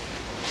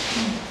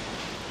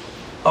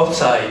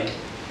 Outside,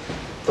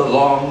 the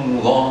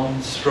long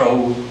lawns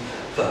throw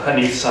the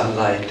honey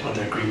sunlight on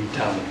their green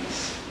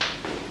towns.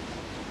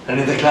 And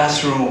in the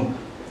classroom,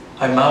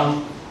 I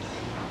mount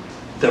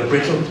the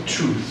brittle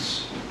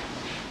truths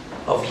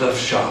of love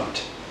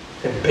shot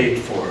and paid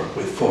for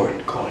with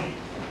foreign coin.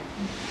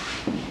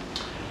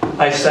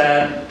 I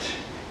sat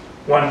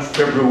one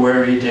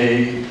February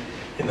day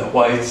in the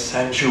white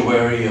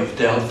sanctuary of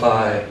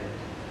Delphi,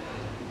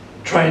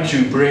 trying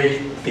to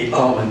break the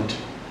almond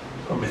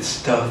from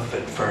its tough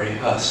and furry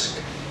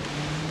husk.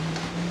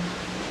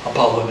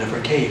 Apollo never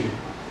came,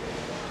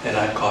 and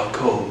I caught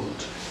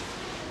cold.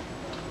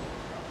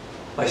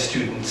 My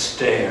students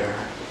stare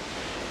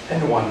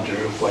and wonder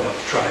what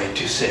I've tried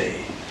to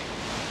say.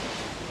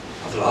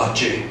 Of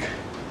logic,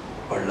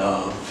 or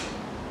love,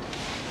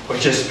 or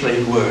just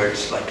plain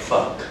words like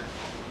fuck.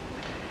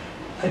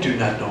 I do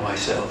not know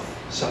myself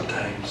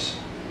sometimes.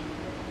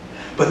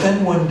 But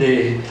then one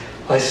day,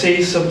 I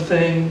say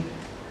something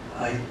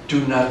I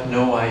do not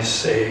know I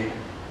say,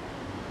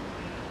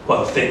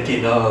 while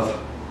thinking of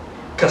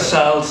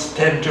Casal's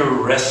tender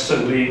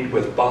wrestling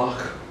with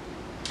Bach,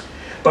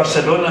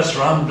 Barcelona's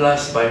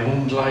Ramblas by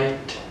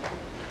moonlight,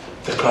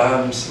 the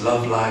clams'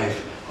 love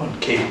life on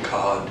Cape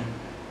Cod,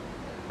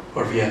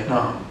 or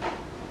Vietnam.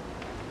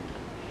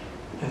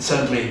 And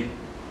suddenly,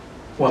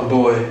 one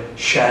boy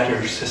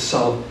shatters his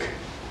sulk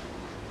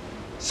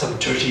some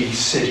dirty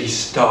city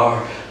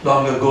star,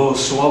 long ago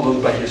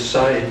swallowed by his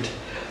side,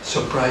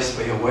 surprised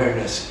by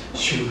awareness,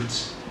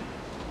 shoots,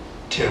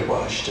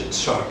 tear-washed and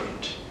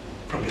sharpened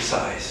from his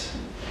eyes.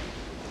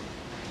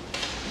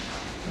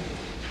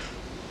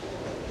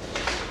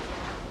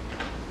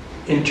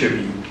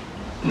 Interview.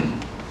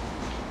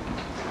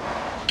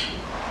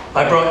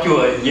 I brought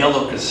you a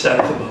yellow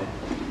chrysanthemum,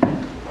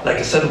 like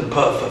a sudden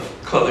puff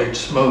of colored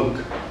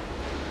smoke.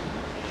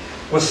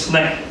 Was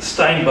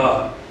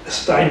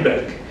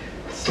Steinbeck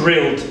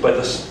thrilled by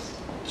the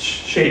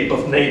shape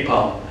of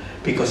napalm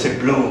because it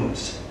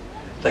blooms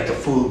like a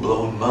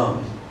full-blown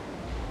mum?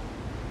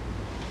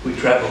 We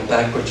traveled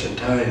backwards in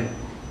time.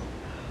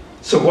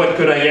 So what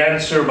could I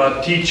answer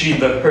about teaching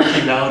the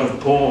hurting out of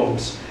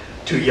poems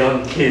to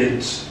young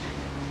kids?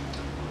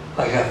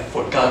 I have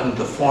forgotten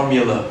the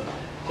formula,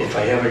 if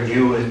I ever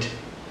knew it.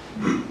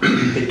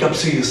 It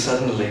comes to you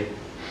suddenly,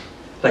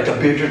 like a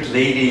bearded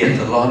lady at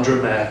the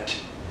laundromat,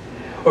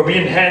 or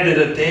being handed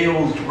a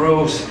day-old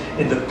rose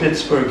in the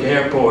Pittsburgh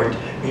airport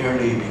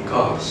merely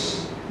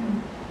because.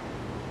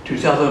 To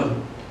tell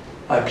them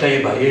I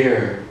play by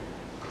ear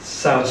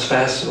sounds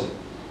facile.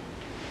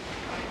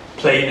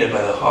 Playing it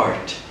by the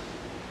heart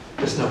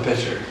is no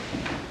better.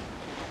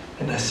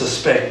 And I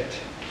suspect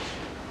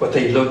what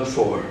they look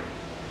for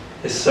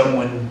is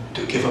someone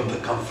to give them the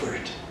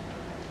comfort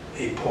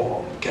a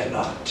poem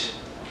cannot.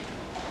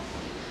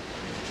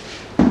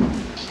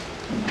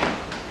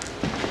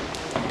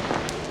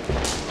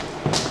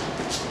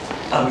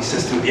 A mis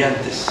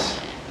estudiantes,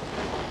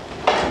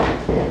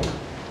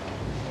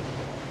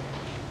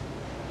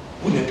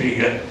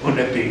 un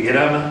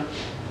epigrama.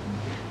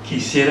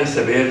 Quisiera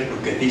saber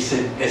lo que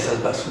dicen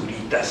esas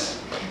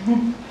basuritas.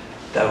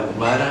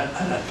 Tarahumara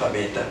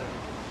analfabeta.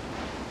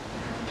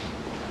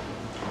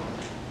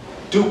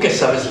 Tú que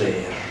sabes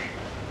leer,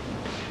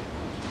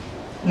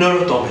 no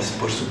lo tomes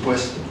por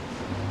supuesto.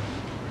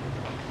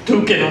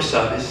 Tú que no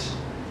sabes,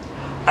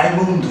 hay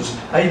mundos,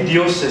 hay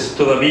dioses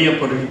todavía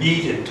por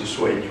vivir en tus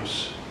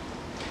sueños.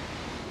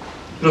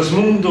 Los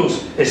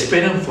mundos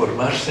esperan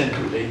formarse en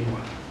tu lengua,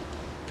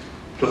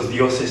 los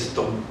dioses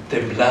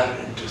temblar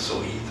en tus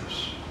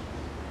oídos.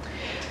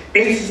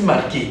 Esas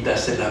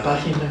marquitas en la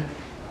página,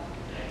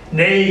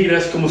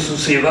 negras como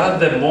suciedad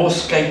de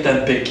mosca y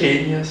tan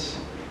pequeñas,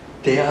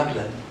 te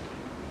hablan.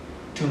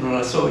 Tú no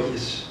las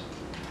oyes.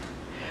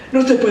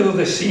 No te puedo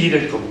decir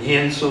el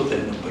comienzo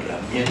del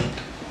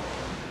nombramiento,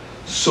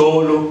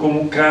 solo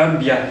cómo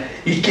cambia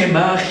y qué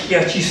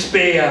magia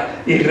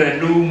chispea y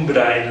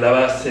relumbra en la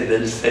base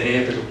del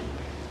cerebro.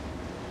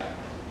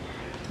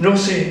 No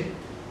sé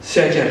si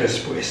haya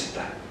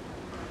respuesta.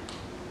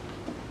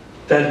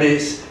 Tal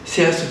vez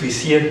sea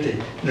suficiente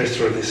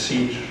nuestro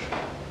decir.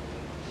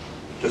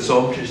 Los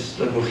hombres,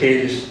 las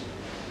mujeres,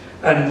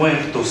 han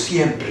muerto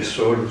siempre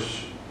solos.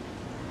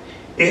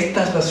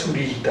 Estas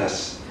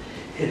basuritas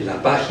en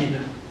la página,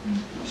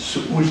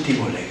 su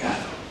último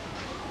legado.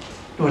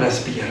 No las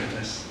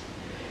pierdas,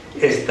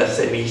 estas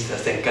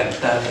cenizas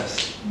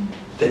encantadas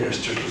de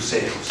nuestros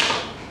luceros.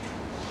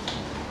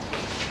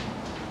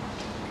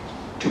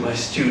 To my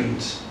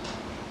students,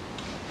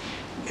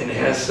 and it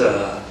has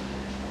an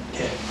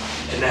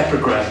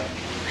epigram.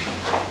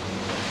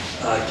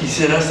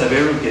 Quisiera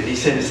saber lo que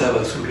dicen esas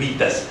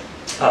basuritas.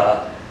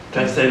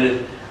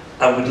 Translated,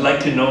 I would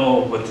like to know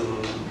what the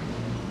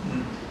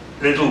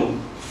little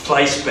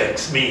fly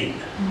specks mean.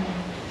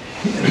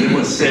 And it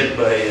was said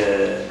by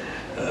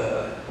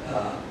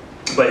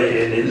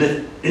an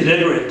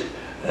illiterate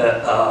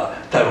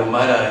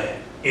Tarahumara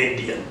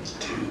Indian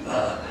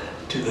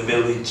to the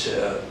village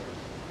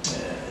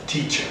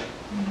teacher.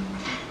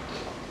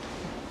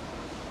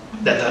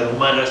 The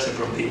Tarahumaras are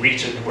from the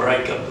region where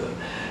I come,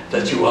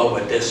 the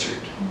Chihuahua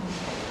Desert.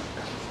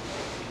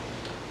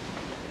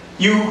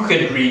 You who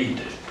can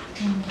read,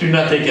 do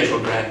not take it for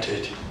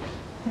granted.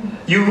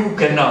 You who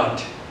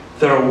cannot,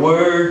 there are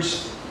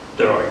words,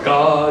 there are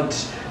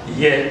gods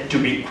yet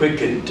to be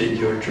quickened in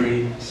your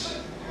dreams.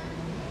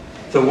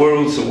 The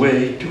world's a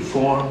way to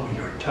form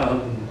your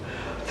tongue,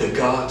 the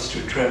gods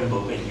to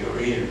tremble in your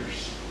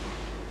ears.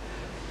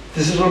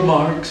 These little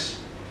marks,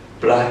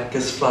 black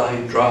as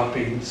fly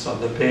droppings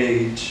on the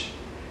page,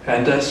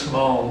 and as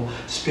small,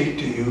 speak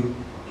to you,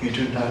 you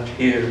do not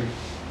hear.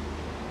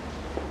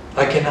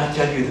 I cannot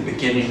tell you the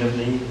beginning of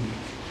meaning,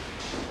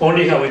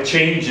 only how it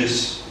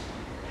changes,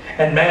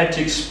 and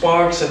magic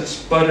sparks and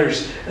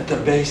sputters at the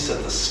base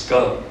of the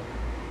skull.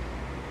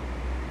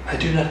 I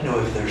do not know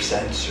if there's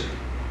answer.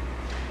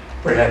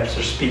 Perhaps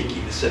their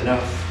speaking is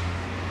enough.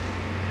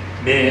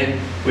 Men,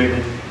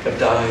 women have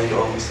died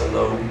always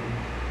alone.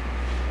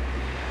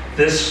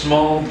 These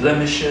small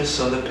blemishes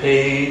on the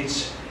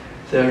page,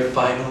 their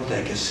final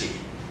legacy.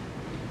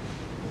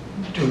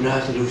 Do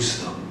not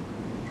lose them.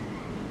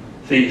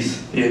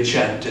 These, the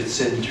enchanted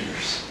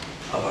cinders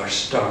of our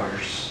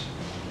stars.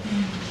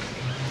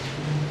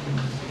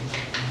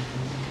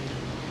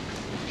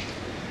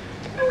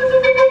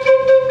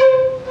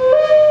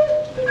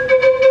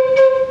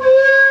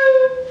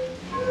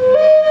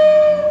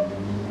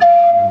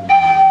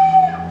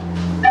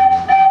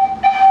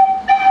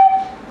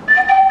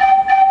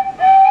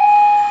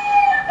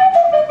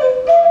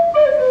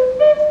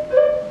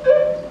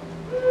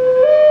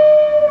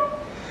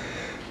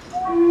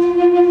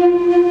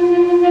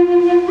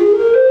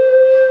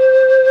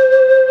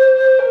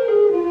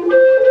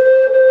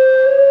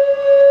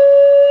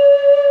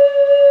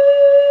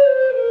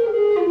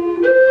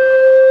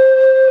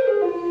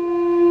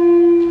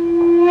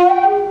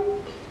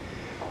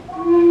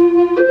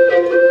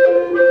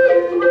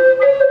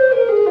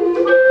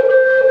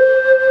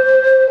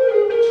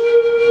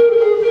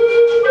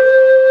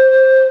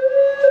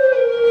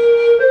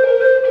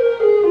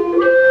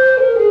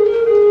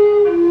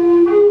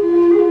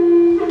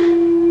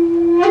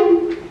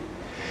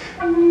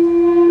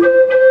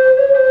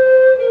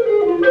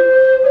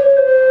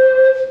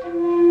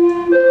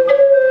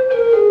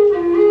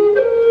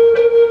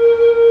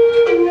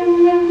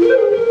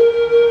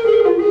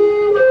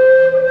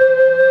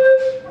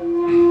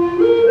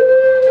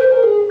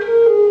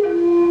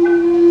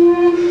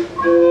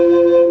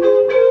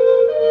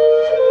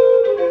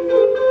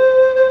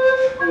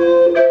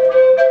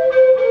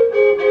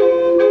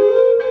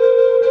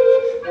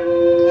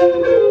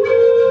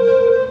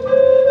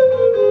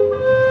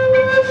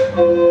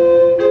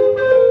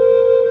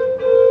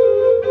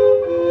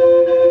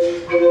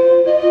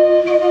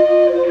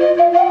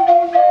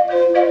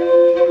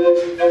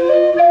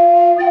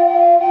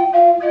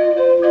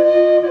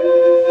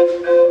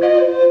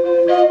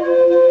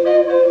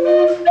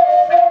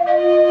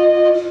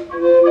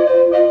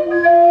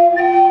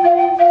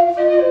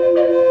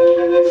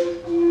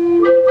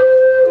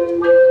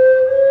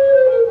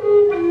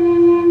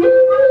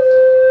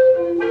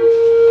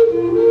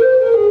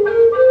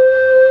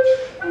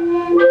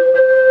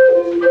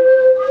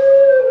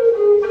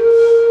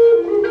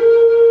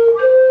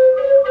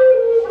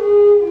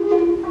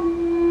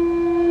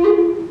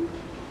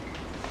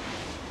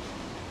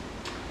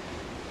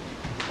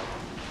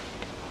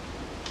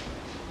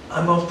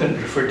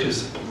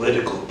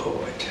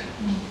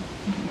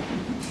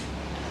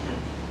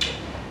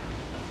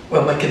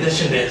 Well, my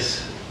condition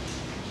is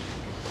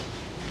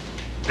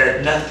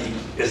that nothing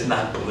is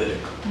not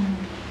political.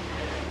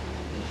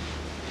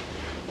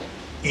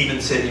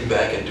 Even sitting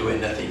back and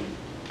doing nothing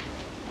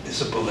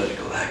is a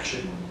political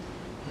action.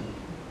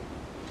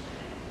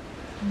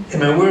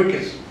 And my work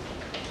is,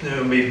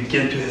 we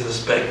begin to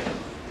suspect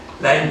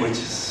language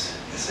is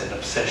an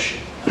obsession.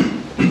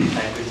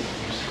 Language,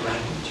 music,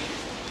 language.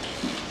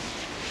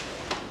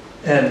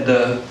 And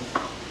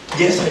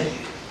yes,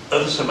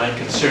 others of my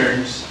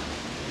concerns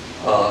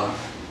are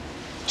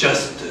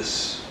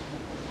justice,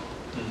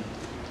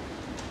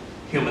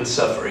 human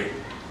suffering,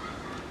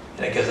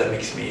 and I guess that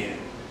makes me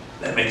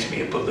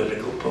a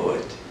political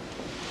poet.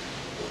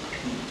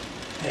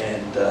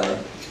 And the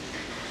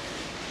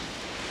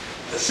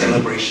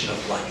celebration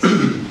of life,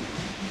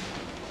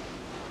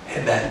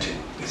 and that too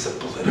is a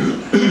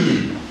political act.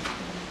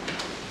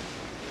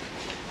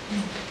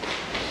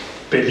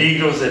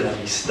 Peligros de la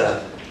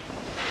amistad.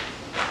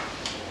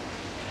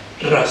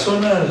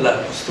 Razona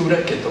la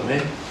postura que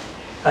tomé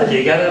al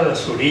llegar a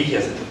las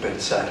orillas de tu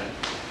pensar,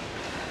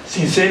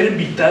 sin ser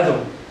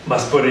invitado,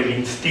 mas por el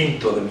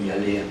instinto de mi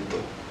aliento.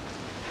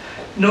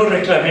 No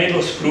reclamé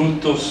los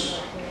frutos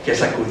que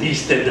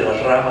sacudiste de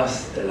las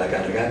ramas de la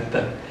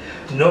garganta,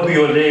 no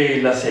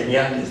violé las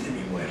señales de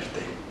mi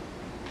muerte.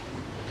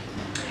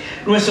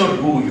 No es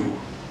orgullo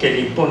que le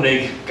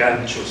impone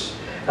ganchos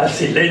al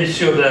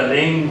silencio de la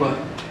lengua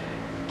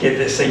que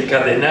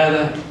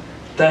desencadenada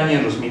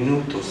daña los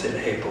minutos de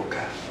la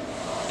época.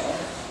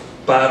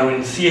 Paro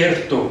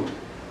incierto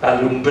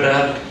al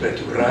umbral de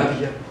tu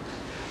rabia,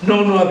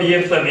 no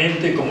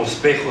abiertamente como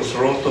espejos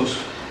rotos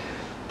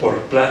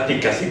por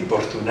pláticas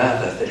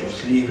importunadas de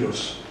los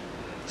libros,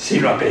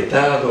 sino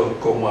apretado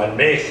como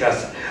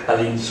almejas a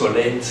la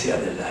insolencia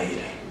del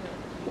aire.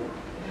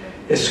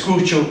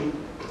 Escucho,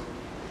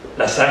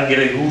 la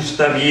sangre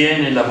gusta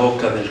bien en la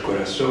boca del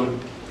corazón.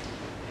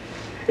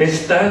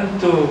 Es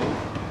tanto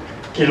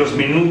que los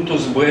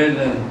minutos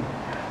vuelan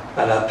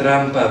a la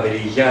trampa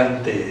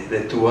brillante de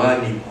tu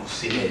ánimo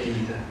sin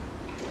herida.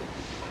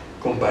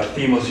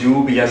 Compartimos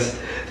lluvias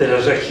de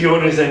las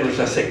regiones de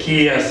nuestras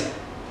sequías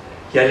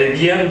y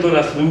aliviando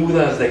las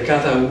dudas de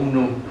cada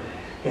uno,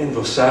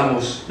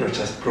 endosamos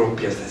nuestras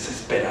propias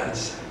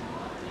desesperanzas.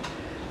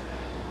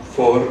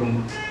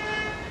 Formulo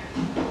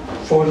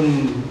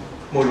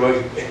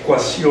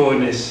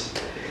ecuaciones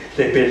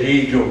de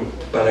peligro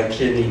para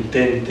quien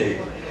intente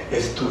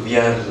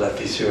estudiar la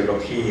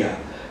fisiología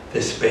de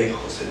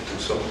espejos en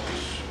tus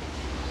ojos.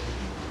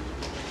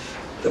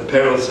 The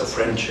perils of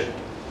friendship.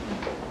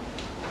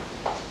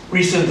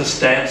 Recent the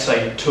stance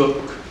I took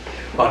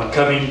on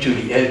coming to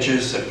the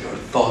edges of your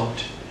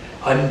thought,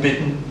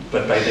 unbidden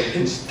but by the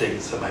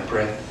instincts of my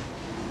breath.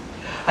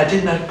 I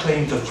did not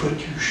claim the fruit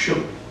you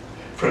shook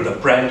from the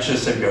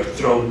branches of your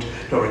throat,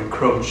 nor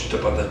encroached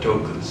upon the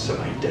tokens of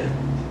my death.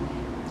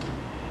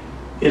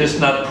 It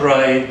is not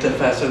pride that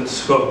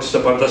fastens hooks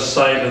upon the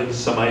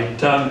silence of my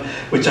tongue,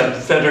 which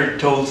unfettered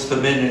tolls the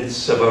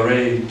minutes of our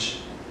age.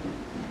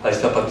 I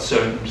stop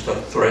uncertain to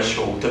the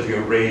threshold of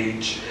your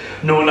rage,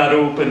 no, not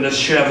open as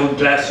shriveled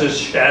glasses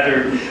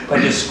shattered by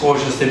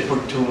discourses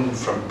importune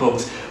from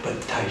books,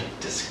 but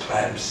tight as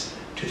clamps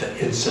to the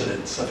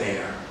insolence of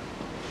air.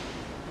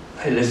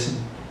 I listen.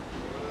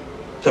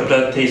 The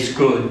blood tastes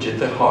good in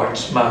the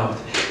heart's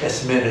mouth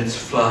as minutes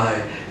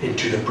fly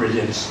into the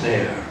brilliant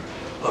snare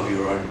of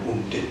your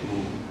unwounded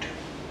mood.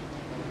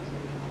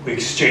 We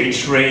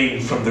exchanged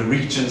rain from the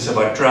regions of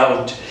our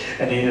drought,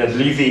 and in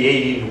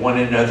alleviating one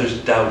another's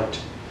doubt,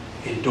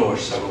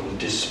 endorse our own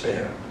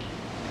despair.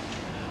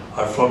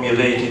 Our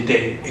formulated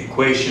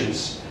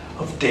equations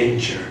of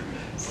danger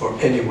for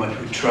anyone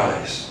who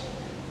tries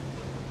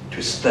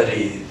to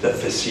study the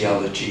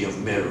physiology of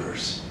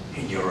mirrors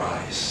in your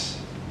eyes.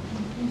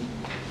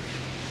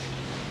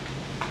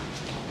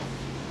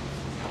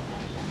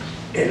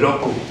 El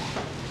loco.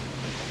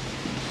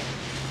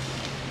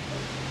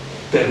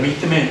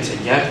 Permíteme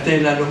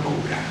enseñarte la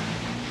locura.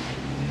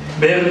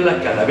 Ver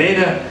la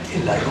calavera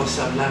en la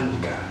rosa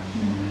blanca,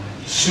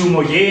 su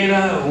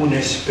mollera un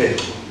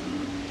espejo,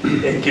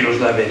 en que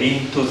los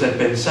laberintos del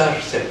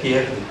pensar se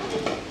pierden.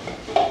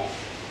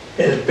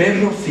 El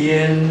perro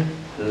fiel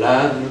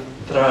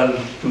ladra a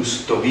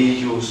tus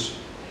tobillos,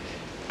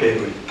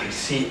 pero el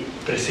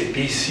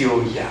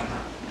precipicio llama.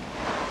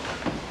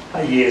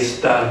 Allí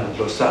están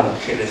los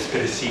ángeles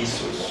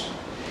precisos,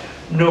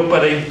 no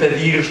para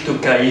impedir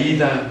tu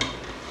caída,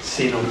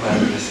 sino para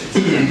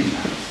resistirla.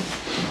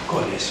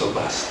 Con eso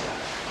basta.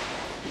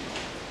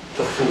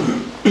 The fool.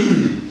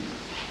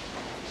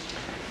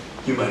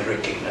 You might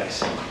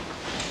recognize him.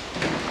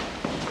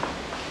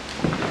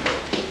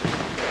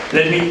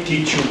 Let me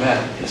teach you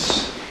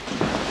madness.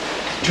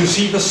 To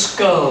see the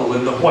skull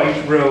in the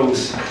white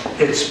rose,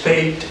 its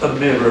fate a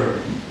mirror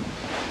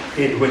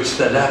in which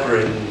the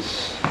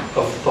labyrinths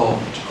of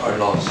thought are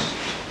lost.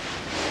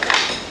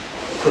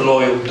 The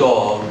loyal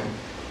dog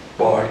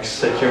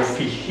barks at your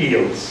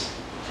heels,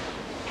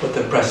 but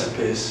the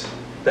precipice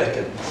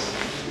beckons.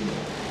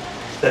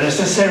 The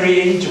necessary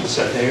angels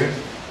are there,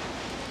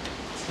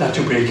 not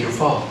to break your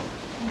fall,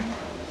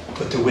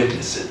 but to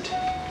witness it.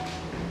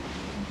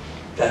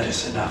 That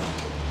is enough.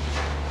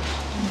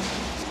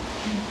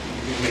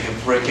 You may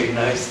have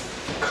recognized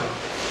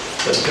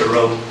the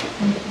rope,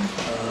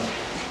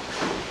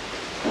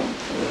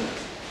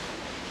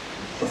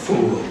 the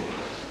fool.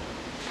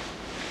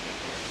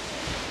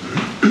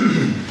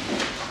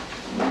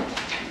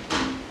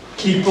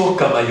 Kipo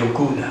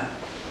Kamayokuna.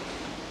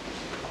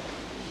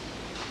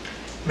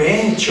 Me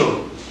he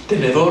hecho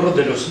tenedor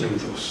de los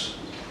nudos.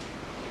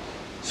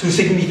 Su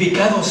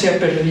significado se ha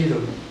perdido.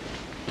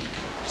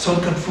 Son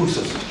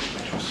confusos los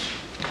números.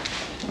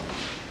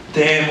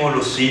 Temo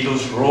los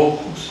hilos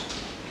rojos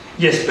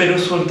y espero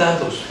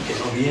soldados que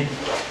no vienen.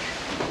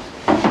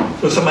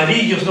 Los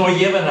amarillos no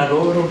llevan al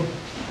oro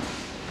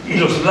y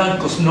los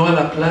blancos no a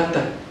la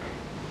plata,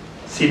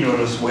 sino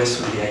los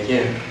huesos de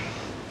ayer,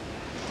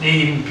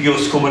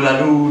 limpios como la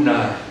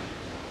luna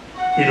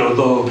y lo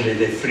doble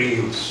de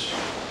fríos.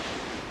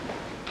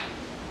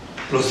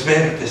 Los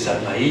verdes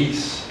al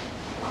maíz,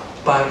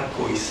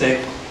 parco y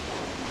seco.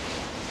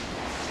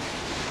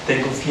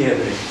 Tengo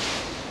fiebre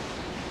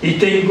y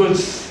tengo el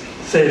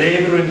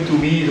cerebro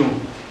entumido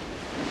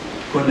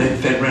con la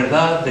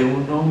enfermedad de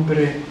un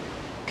hombre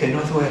que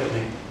no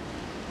duerme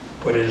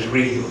por el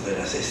ruido de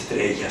las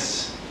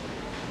estrellas.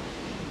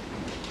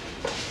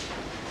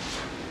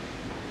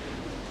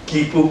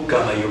 Kipu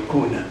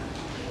Kamayokuna.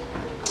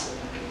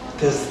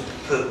 Does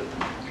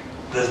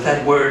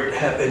that word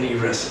have any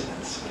resonance?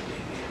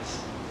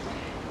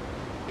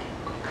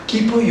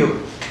 Kipu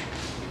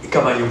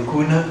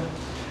Kamayokuna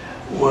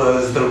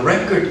was the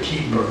record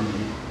keeper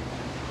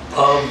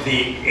of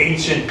the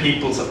ancient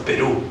peoples of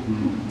Peru,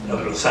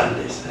 of los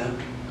Andes.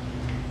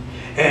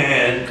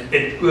 And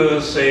it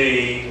was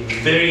a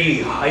very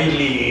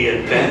highly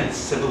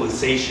advanced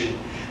civilization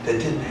that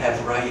didn't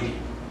have writing.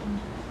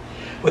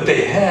 What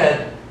they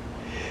had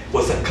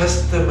was a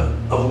custom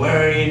of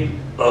wearing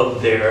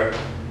of their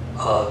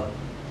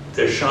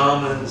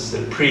shamans,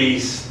 the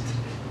priests,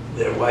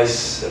 their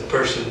wise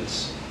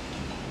persons,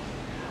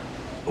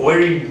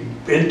 wearing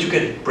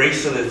intricate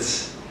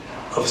bracelets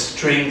of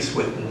strings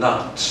with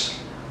knots.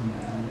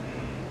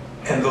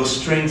 And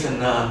those strings and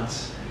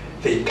knots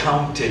they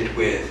counted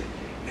with,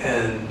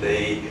 and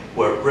they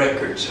were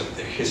records of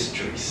their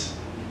histories.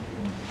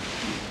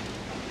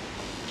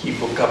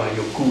 Kipo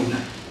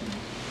Kamayokuna.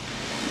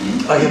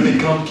 I have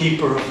become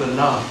keeper of the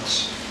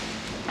knots.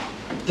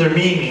 Their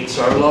meanings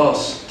are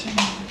lost.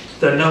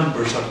 Their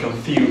numbers are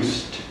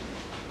confused.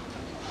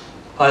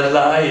 I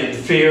lie in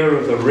fear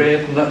of the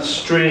red nut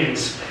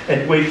strings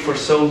and wait for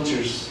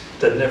soldiers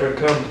that never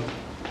come.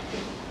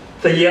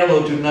 The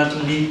yellow do not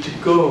lead to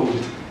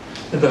gold,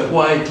 and the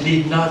white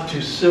lead not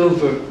to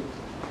silver,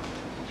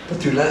 but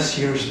to last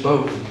year's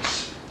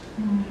bones,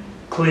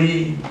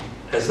 clean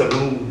as the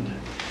moon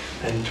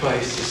and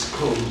twice as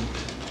cold.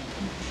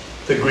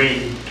 The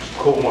green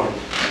corn,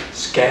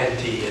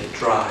 scanty and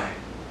dry.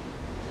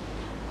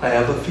 I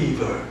have a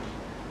fever,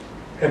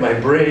 and my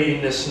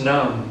brain is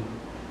numb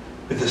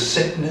with the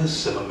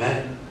sickness of a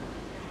man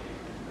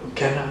who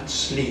cannot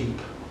sleep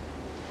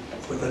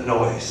for the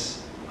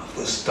noise of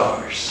the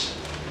stars.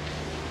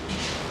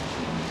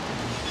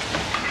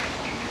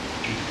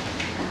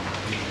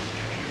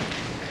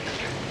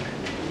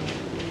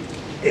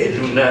 El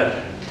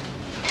lunar,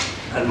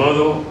 al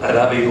modo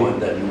arábigo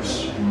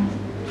andaluz.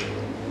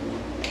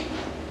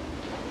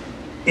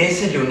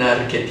 Ese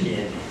lunar que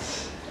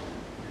tienes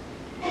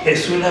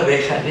es una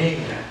abeja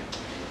negra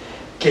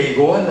que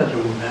llegó a la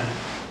luna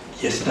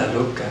y está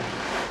loca,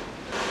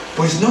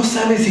 pues no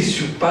sabe si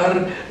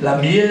chupar la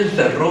miel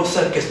de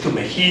rosa que es tu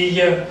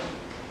mejilla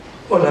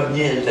o la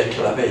miel de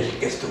clavel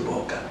que es tu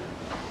boca.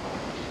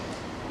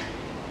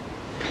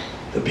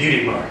 The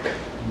beauty mark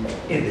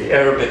in the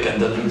Arabic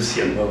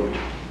Andalusian mode.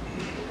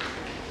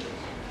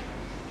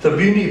 The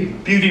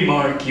beauty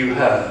mark you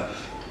have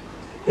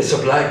is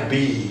a black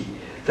bee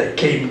that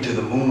came to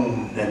the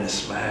moon and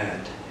is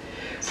mad,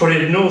 for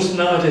it knows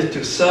not if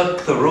to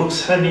suck the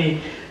rose honey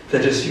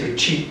that is your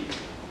cheek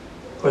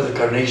or the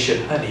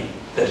carnation honey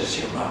that is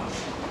your mouth.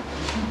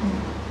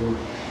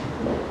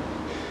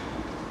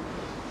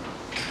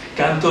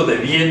 Canto de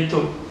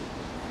viento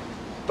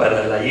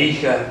para la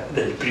hija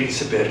del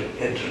príncipe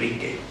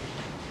Enrique.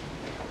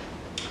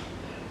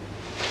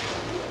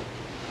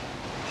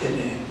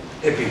 Tiene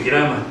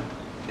epigrama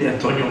de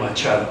Antonio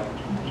Machado.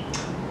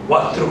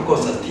 4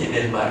 cosas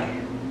tiene el mar.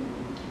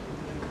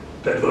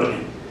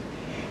 Perdonen.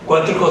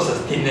 4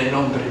 cosas tiene el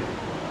hombre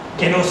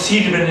que no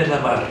sirven en la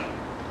mar: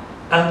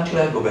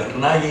 ancla,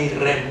 gobernalla y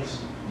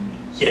remos,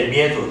 y el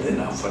miedo de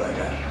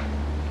naufragar.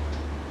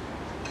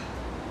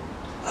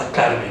 A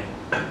Carmen.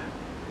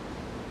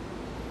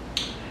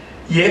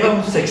 Lleva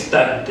un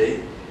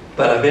sextante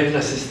para ver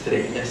las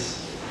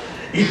estrellas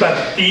y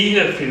partir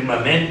el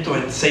firmamento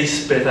en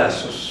 6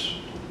 pedazos.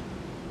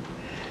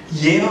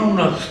 Lleva un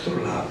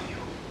astrolabio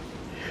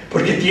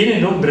porque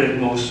tiene nombre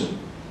hermoso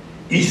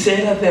y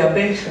cera de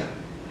abeja,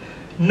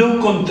 no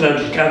contra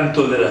el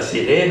canto de las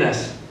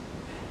sirenas,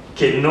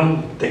 que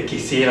no te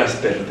quisieras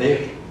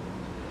perder,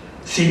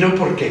 sino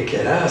porque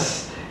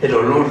querrás el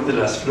olor de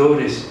las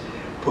flores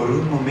por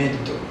un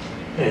momento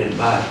en el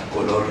mar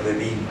color de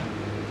vino.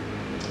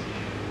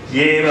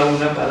 Lleva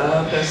una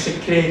palabra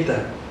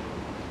secreta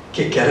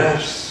que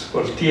querrás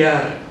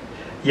voltear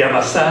y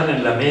amasar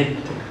en la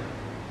mente.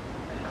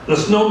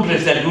 Los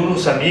nombres de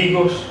algunos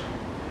amigos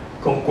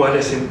con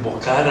cuales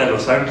invocar a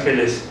los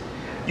ángeles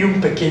y un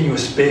pequeño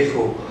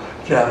espejo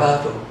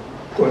grabado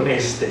con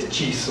este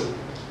hechizo.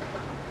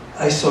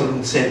 Hay solo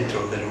un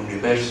centro del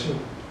universo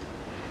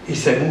y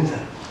se muda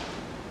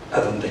a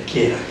donde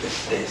quiera que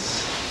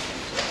estés.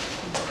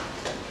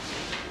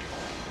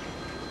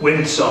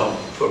 Wind Song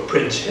for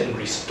Prince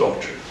Henry's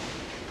Daughter.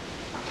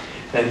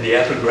 And the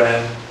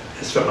epigram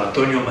is from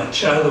Antonio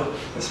Machado,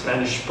 a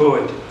Spanish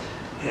poet,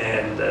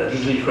 and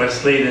literally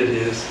translated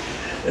is,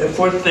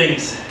 four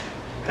things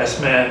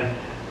has man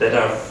that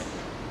are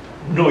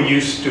no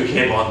use to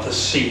him on the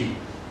sea.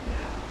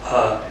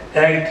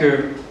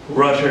 Anchor,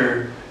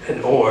 rudder,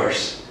 and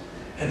oars,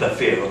 and the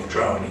fear of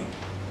drowning.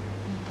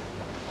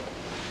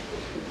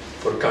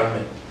 For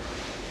Carmen.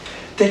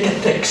 Take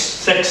a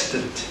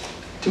sextant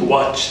to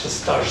watch the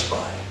stars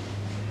by,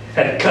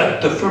 and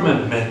cut the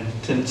firmament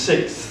in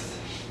sixth.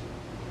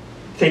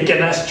 Take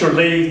an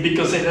astrolabe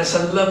because it has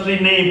a lovely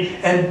name,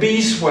 and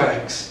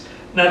beeswax,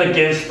 not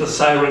against the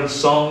siren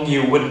song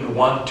you wouldn't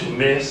want to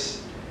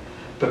miss,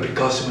 but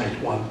because you might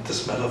want the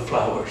smell of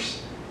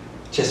flowers,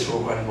 just for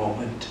one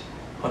moment,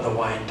 on the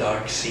wide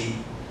dark sea.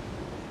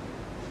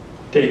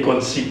 Take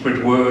one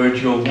secret word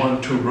you'll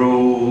want to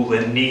roll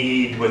and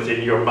knead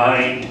within your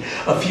mind,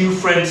 a few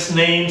friends'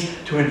 names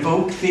to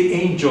invoke the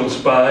angels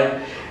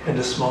by, and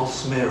a small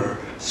mirror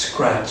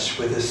scratched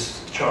with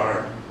this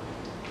charm.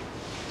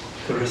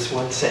 There is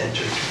one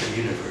center to the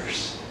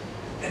universe,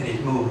 and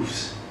it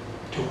moves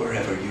to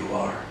wherever you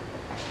are.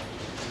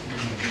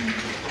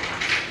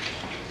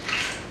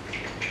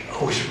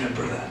 Always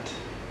remember that.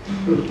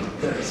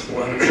 There is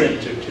one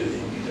center to the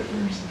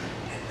universe,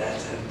 and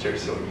that center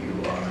is where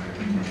you are.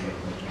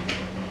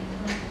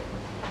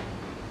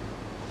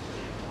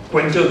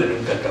 Cuento de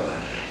nunca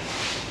acabar.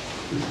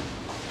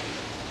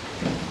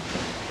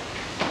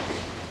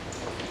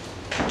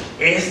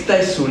 Esta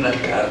es una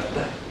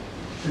carta,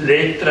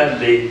 letra a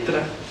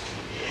letra.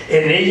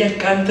 En ella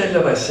canta el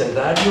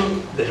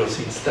abecedario de los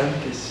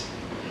instantes,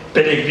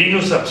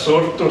 peregrinos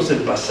absortos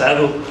del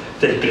pasado,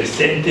 del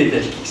presente y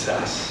del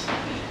quizás,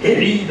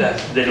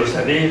 heridas de los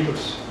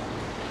anhelos,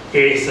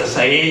 esas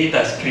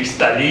saetas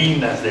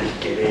cristalinas del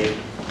querer.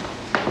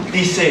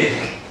 Dice,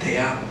 te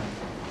amo,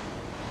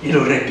 y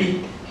lo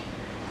repite,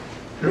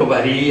 lo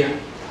varía,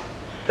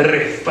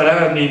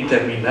 refrán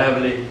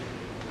interminable,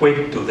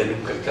 cuento de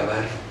nunca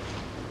acabar.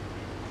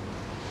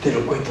 Te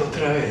lo cuento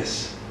otra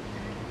vez.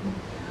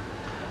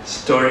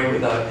 Story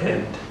without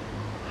end.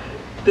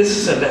 This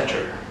is a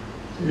letter,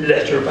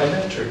 letter by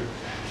letter.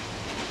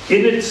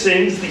 In it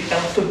sings the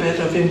alphabet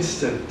of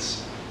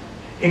instants,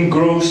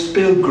 engrossed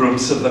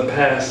pilgrims of the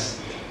past,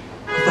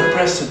 of the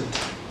present,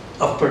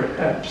 of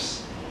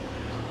perhaps,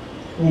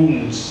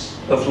 wounds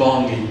of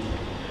longing,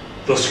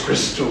 those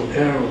crystal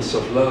arrows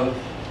of love.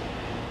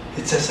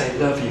 It says, I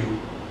love you,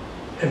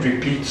 and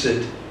repeats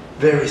it,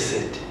 varies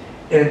it,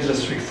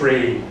 endless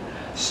refrain,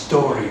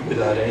 story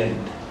without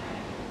end.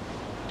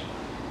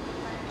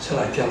 Shall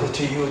I tell it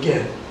to you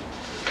again?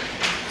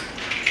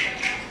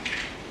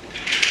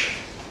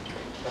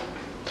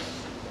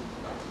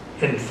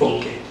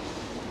 Enfoque.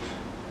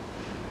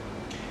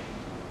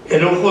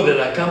 El ojo de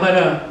la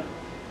cámara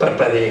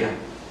parpadea.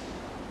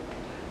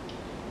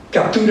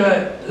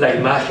 Captura la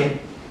imagen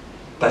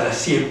para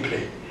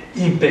siempre,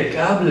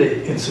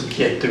 impecable en su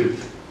quietud.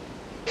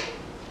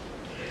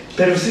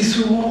 Pero si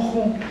su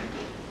ojo,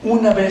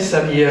 una vez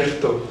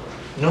abierto,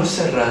 no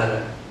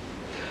cerrara,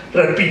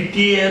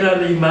 repitiera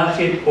la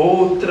imagen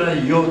otra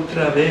y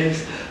otra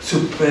vez,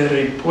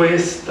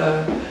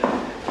 superimpuesta,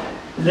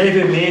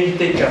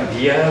 levemente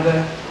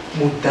cambiada,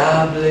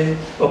 mutable,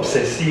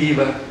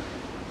 obsesiva,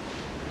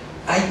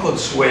 hay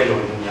consuelo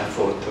en una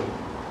foto.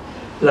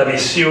 La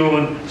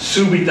visión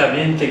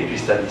súbitamente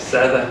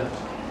cristalizada,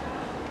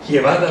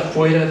 llevada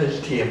fuera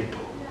del tiempo.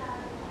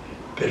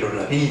 Pero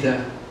la vida,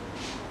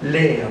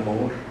 lee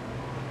amor,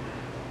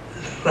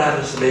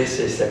 raras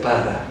veces se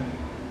para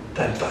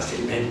tan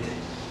fácilmente.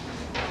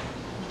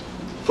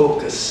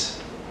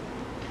 Focus.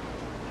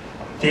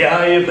 The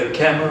eye of the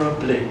camera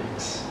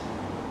blinks,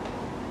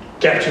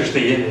 captures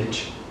the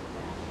image,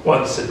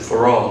 once and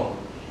for all,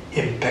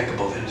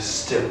 impeccable in its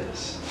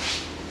stillness.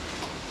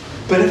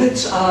 But if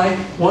its eye,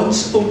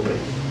 once open,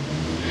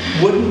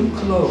 wouldn't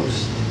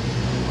closed,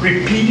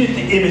 repeated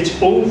the image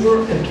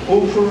over and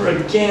over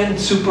again,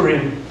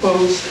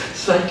 superimposed,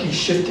 slightly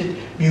shifted,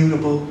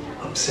 mutable,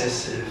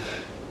 obsessive.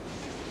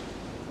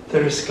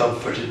 There is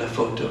comfort in a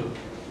photo.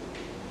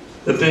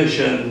 The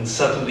vision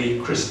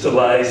subtly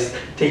crystallized,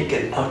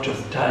 taken out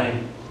of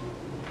time.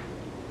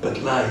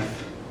 But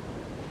life,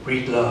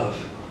 read love,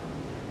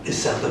 is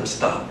seldom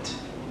stopped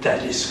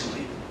that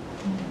easily.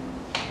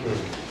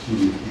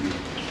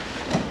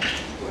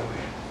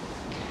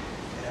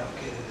 Creo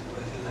que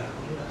después de la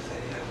rula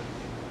sería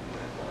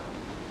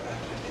para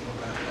tiempo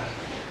para hablar.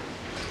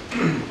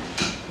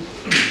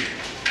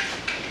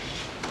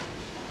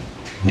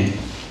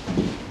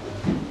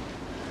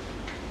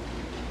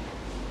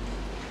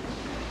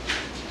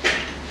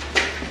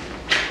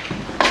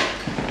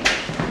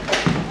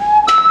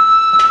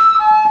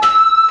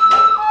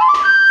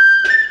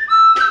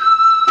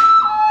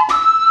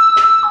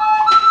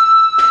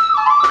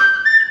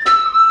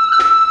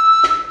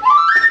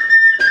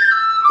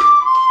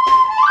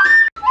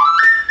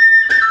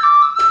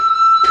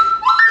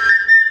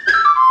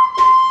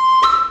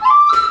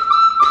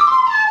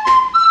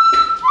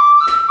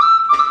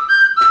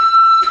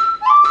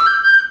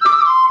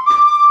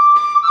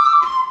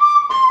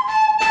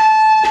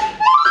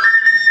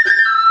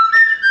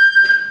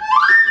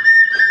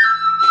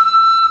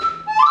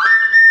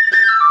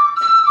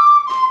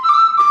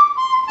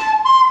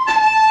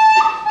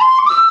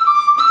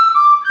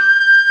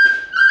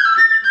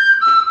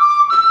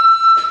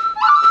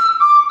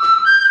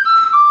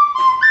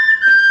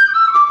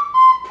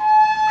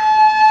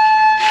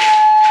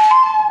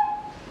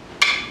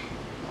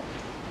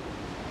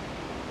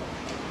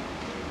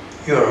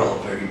 You're all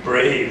very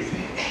brave.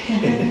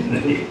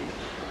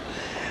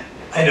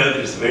 I know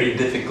it's very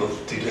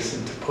difficult to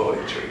listen to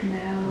poetry.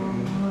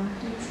 No.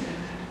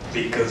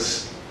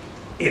 Because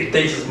it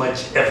takes as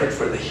much effort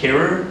for the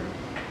hearer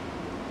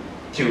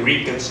to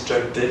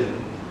reconstruct it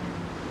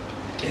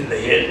in the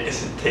head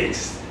as it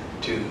takes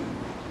to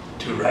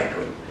write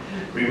one.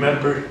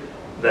 Remember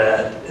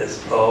that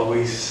as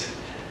always,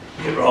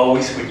 you're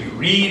always, when you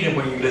read and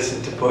when you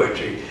listen to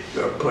poetry,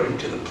 you are put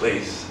into the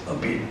place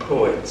of being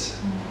poets.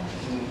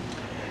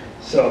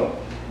 So,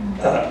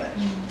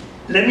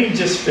 let me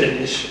just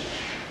finish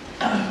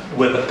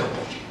with a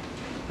couple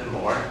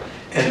more,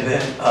 and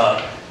then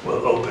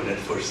we'll open it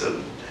for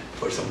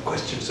some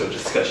questions or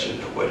discussion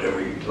or whatever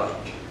you'd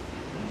like.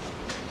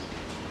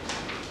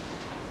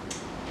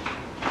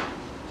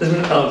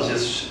 Then I'll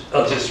just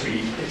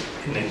read it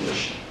in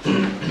English.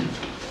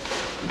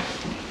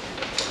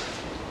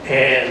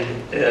 And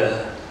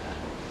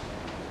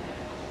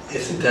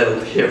it's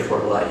entitled Here for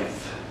Life.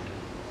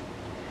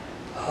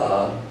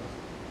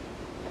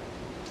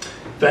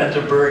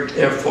 Vandenberg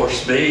Air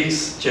Force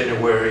Base,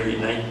 January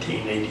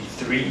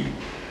 1983,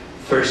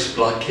 first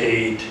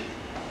blockade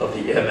of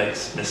the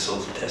MX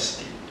missile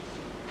testing.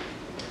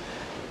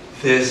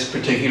 This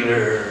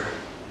particular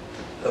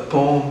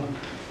poem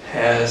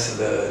has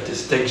the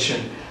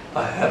distinction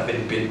of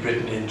having been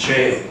written in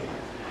jail,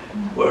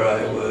 where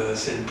I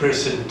was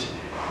imprisoned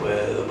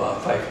with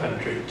about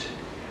 500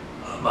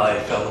 of my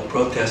fellow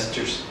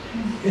protesters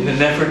in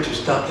an effort to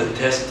stop the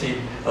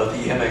testing of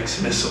the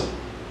MX missile,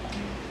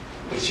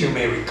 which you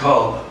may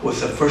recall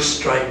was the first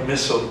strike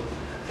missile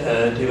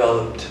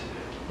developed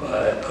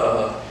by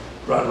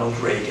Ronald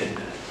Reagan,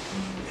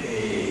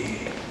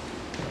 a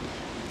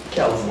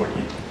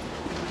Californian.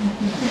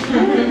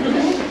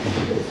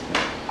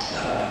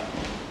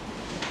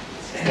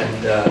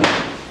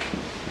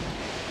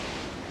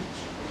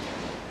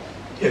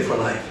 Here for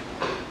Life.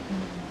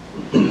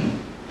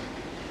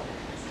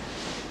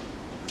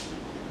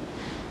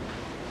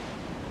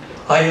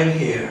 I am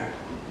here.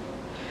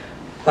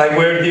 I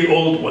wear the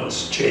old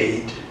one's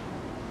jade.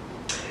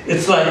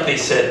 It's like they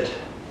said,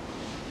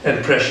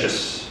 and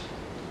precious.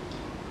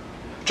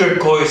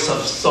 Turquoise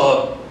of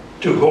thought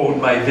to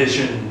hold my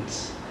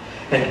visions,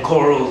 and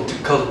coral to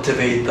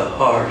cultivate the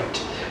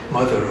heart,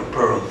 mother of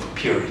pearl for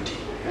purity.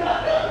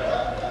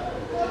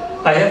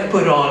 I have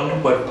put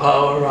on what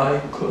power I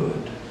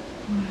could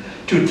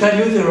to tell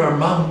you there are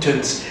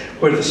mountains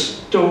where the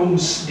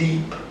stones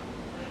sleep,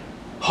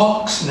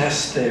 hawks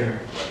nest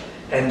there,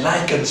 and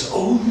lichens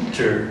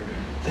older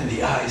than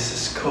the ice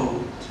is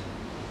cold.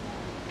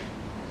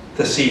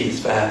 The sea is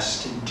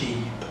vast and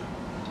deep,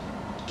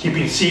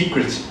 keeping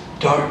secrets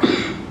darker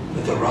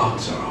than the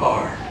rocks are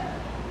hard.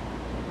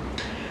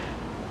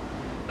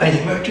 I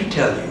am here to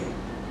tell you,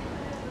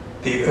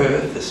 the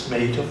earth is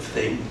made of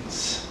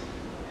things,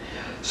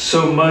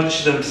 so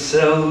much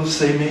themselves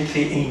they make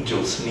the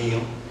angels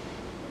kneel.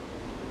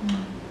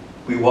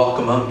 We walk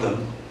among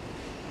them,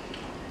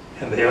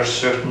 and they are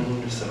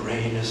certain as the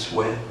rain is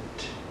wet,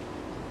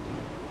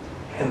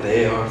 and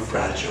they are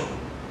fragile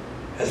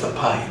as the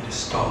pine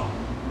is tall.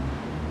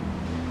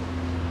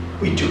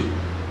 We too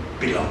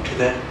belong to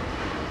them.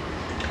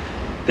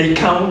 They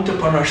count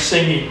upon our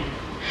singing,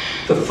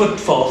 the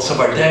footfalls of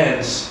our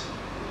dance,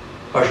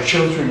 our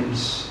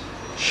children's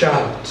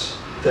shout,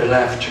 their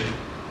laughter.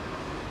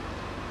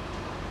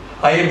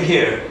 I am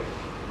here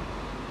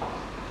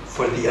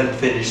for the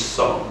unfinished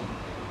song,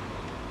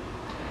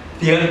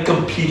 the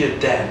uncompleted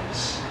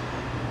dance,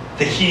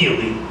 the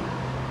healing,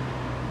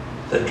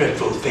 the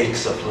dreadful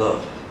fakes of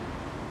love.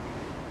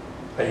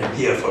 I am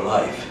here for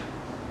life,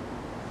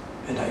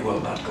 and I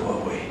will not go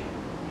away.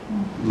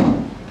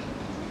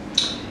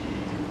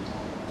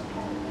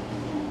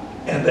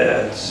 And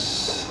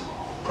that's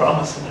a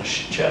promise and a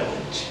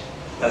challenge.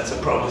 That's a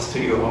promise to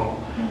you all.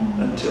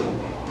 Until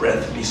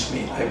breath leaves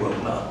me, I will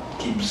not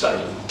keep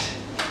silent.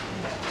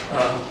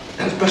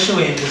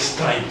 Especially in these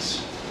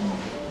times.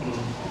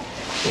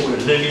 We're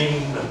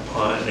living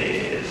upon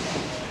an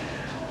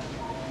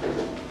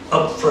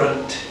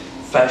upfront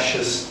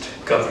fascist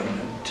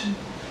government.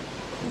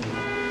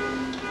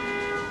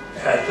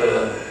 At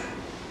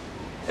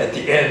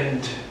the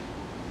end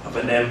of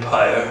an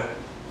empire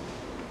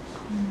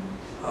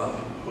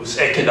whose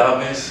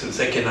economics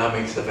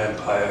of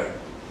empire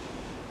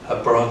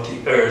have brought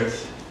the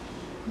earth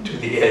to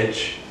the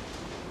edge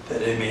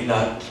that it may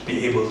not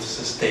be able to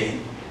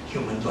sustain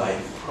human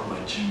life for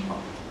much.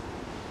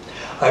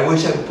 I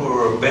wish I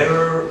were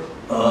better,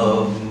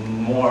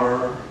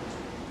 more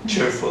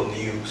cheerful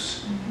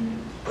news,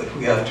 but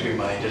we have to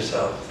remind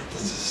ourselves that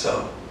this is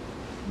so.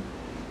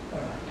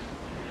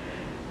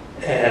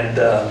 And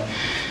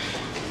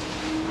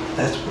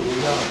that's where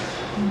we are.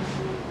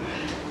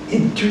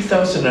 In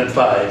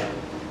 2005,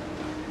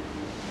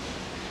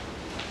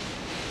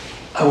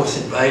 I was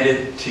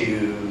invited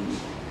to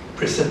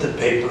present a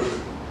paper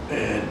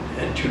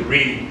and to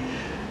read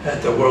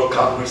at the World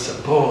Congress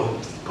of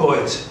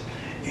Poets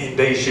in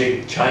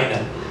Beijing,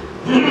 China.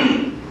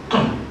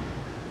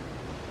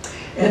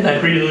 And I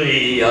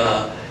really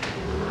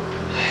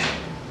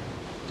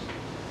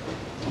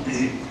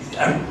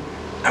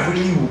I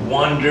really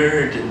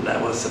wondered, and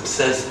I was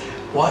obsessed,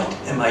 what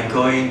am I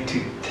going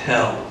to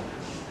tell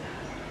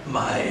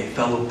my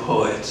fellow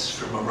poets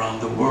from around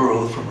the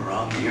world, from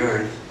around the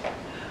earth,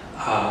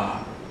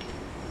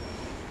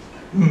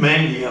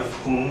 many of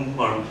whom,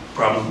 or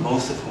probably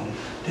most of whom,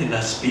 did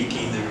not speak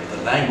either of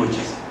the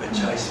languages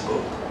which I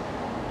spoke.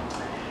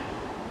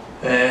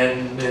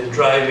 And in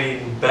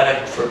driving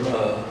back from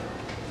a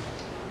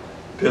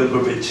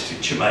pilgrimage to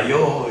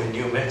Chimayo in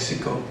New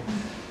Mexico,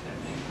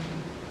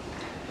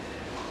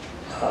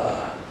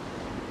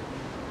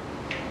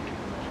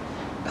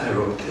 I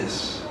wrote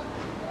this.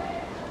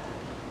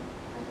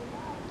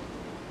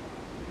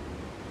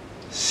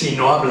 Si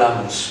no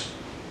hablamos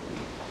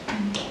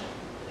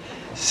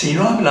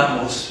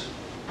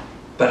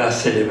para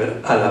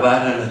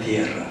alabar a la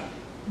tierra,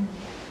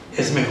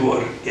 es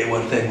mejor que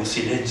guardemos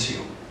silencio.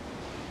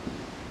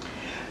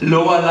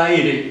 Loa al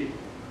aire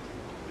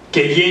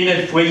que llena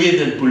el fuelle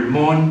del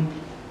pulmón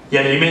y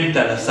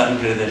alimenta la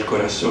sangre del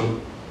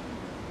corazón,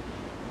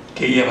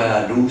 que lleva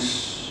la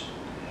luz,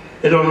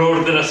 el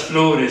olor de las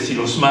flores y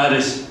los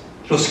mares,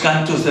 los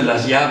cantos de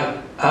las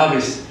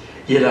aves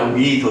y el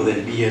aullido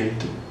del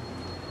viento,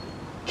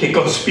 que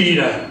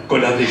conspira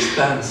con la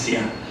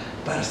distancia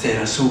para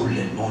hacer azul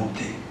el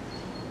monte.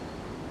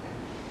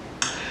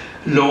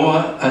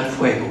 Loa al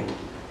fuego,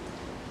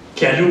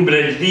 que alumbra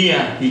el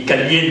día y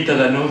calienta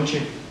la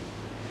noche,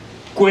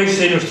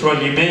 cuece nuestro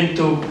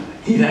alimento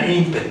y da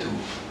ímpetu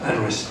a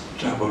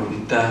nuestra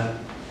voluntad,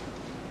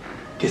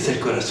 que es el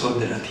corazón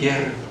de la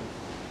tierra,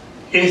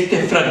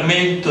 este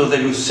fragmento de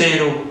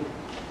lucero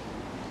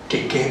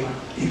que quema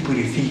y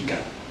purifica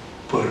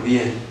por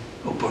bien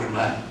o por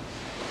mal.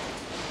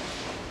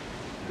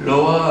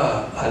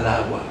 Loa al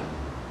agua,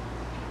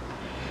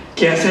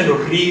 que hace a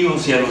los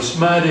ríos y a los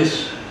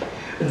mares,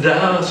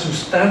 da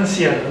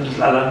sustancia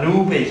a la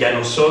nube y a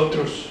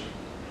nosotros,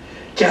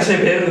 que hace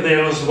verde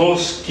a los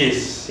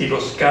bosques y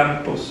los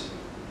campos,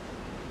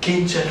 que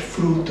hincha el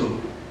fruto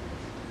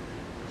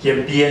y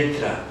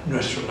envientra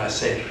nuestro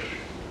nacer.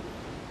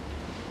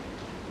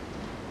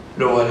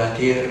 Loa a la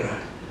tierra,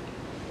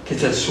 que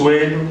es el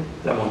suelo,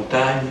 la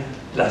montaña,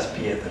 las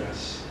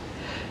piedras,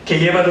 que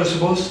lleva los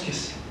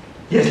bosques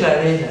y es la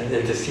arena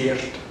del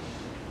desierto,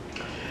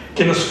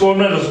 que nos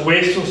forma los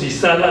huesos y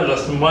sala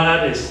los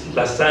mares,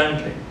 la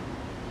sangre,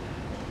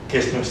 que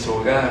es nuestro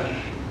hogar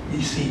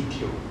y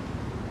sitio.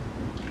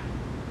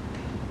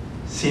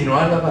 Si no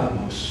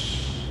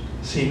alabamos,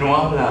 si no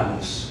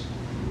hablamos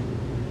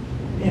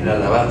en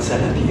alabanza a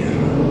la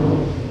tierra,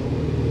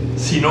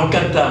 si no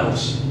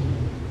cantamos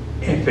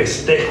en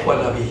festejo a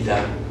la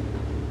vida,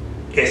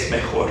 es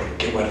mejor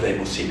que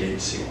guardemos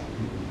silencio.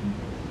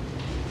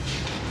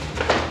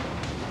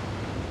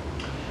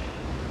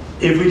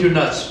 If we do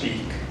not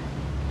speak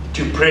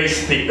to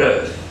praise the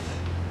earth,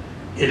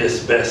 it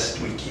is best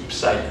we keep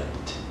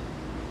silent.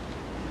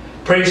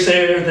 Praise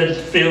air that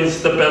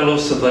fills the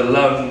bellows of the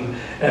lung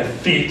and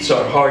feeds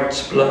our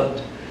heart's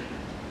blood,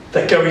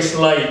 that carries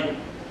light,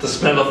 the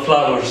smell of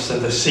flowers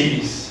and the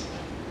seas,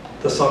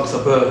 the songs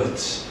of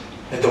birds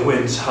and the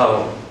wind's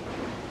howl,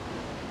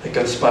 that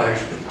conspires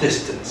with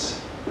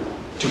distance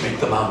to make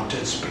the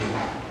mountains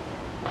bloom.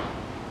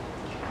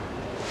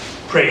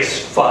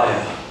 Praise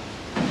fire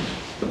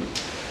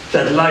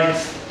that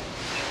lights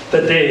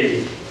the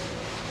day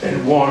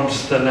and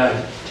warms the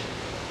night,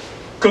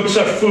 cooks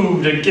our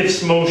food and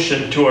gives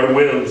motion to our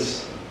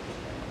wills,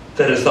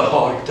 that is the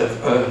heart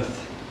of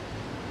earth,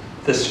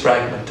 this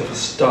fragment of a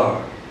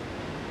star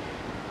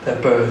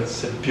that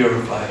burns and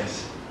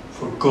purifies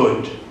for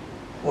good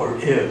or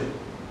ill.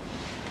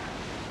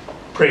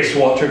 Praise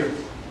water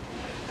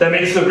that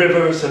makes the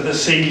rivers and the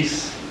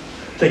seas,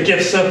 that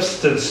gives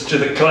substance to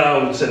the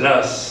clouds and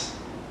us,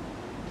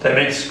 that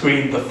makes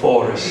green the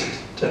forest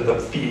and the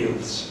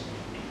fields,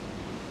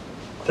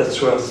 that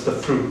swells the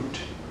fruit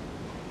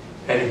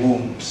and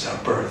wombs our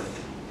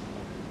birth.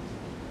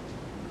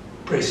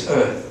 Praise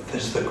earth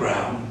as the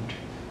ground,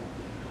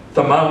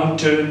 the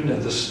mountain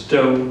and the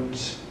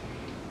stones,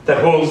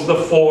 that holds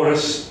the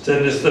forest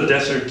and is the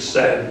desert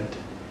sand,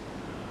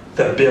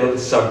 that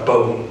builds our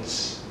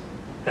bones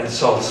and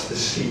salts the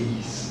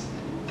seas,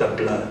 the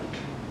blood,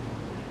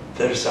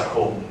 that is our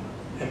home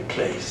and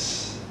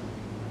place.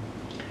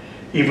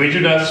 If we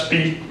do not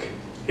speak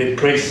in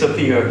praise of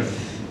the earth,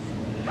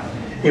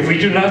 if we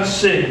do not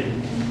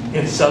sing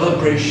in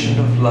celebration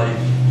of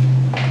life,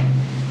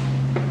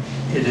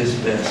 it is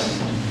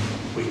best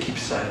we keep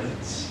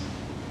silence.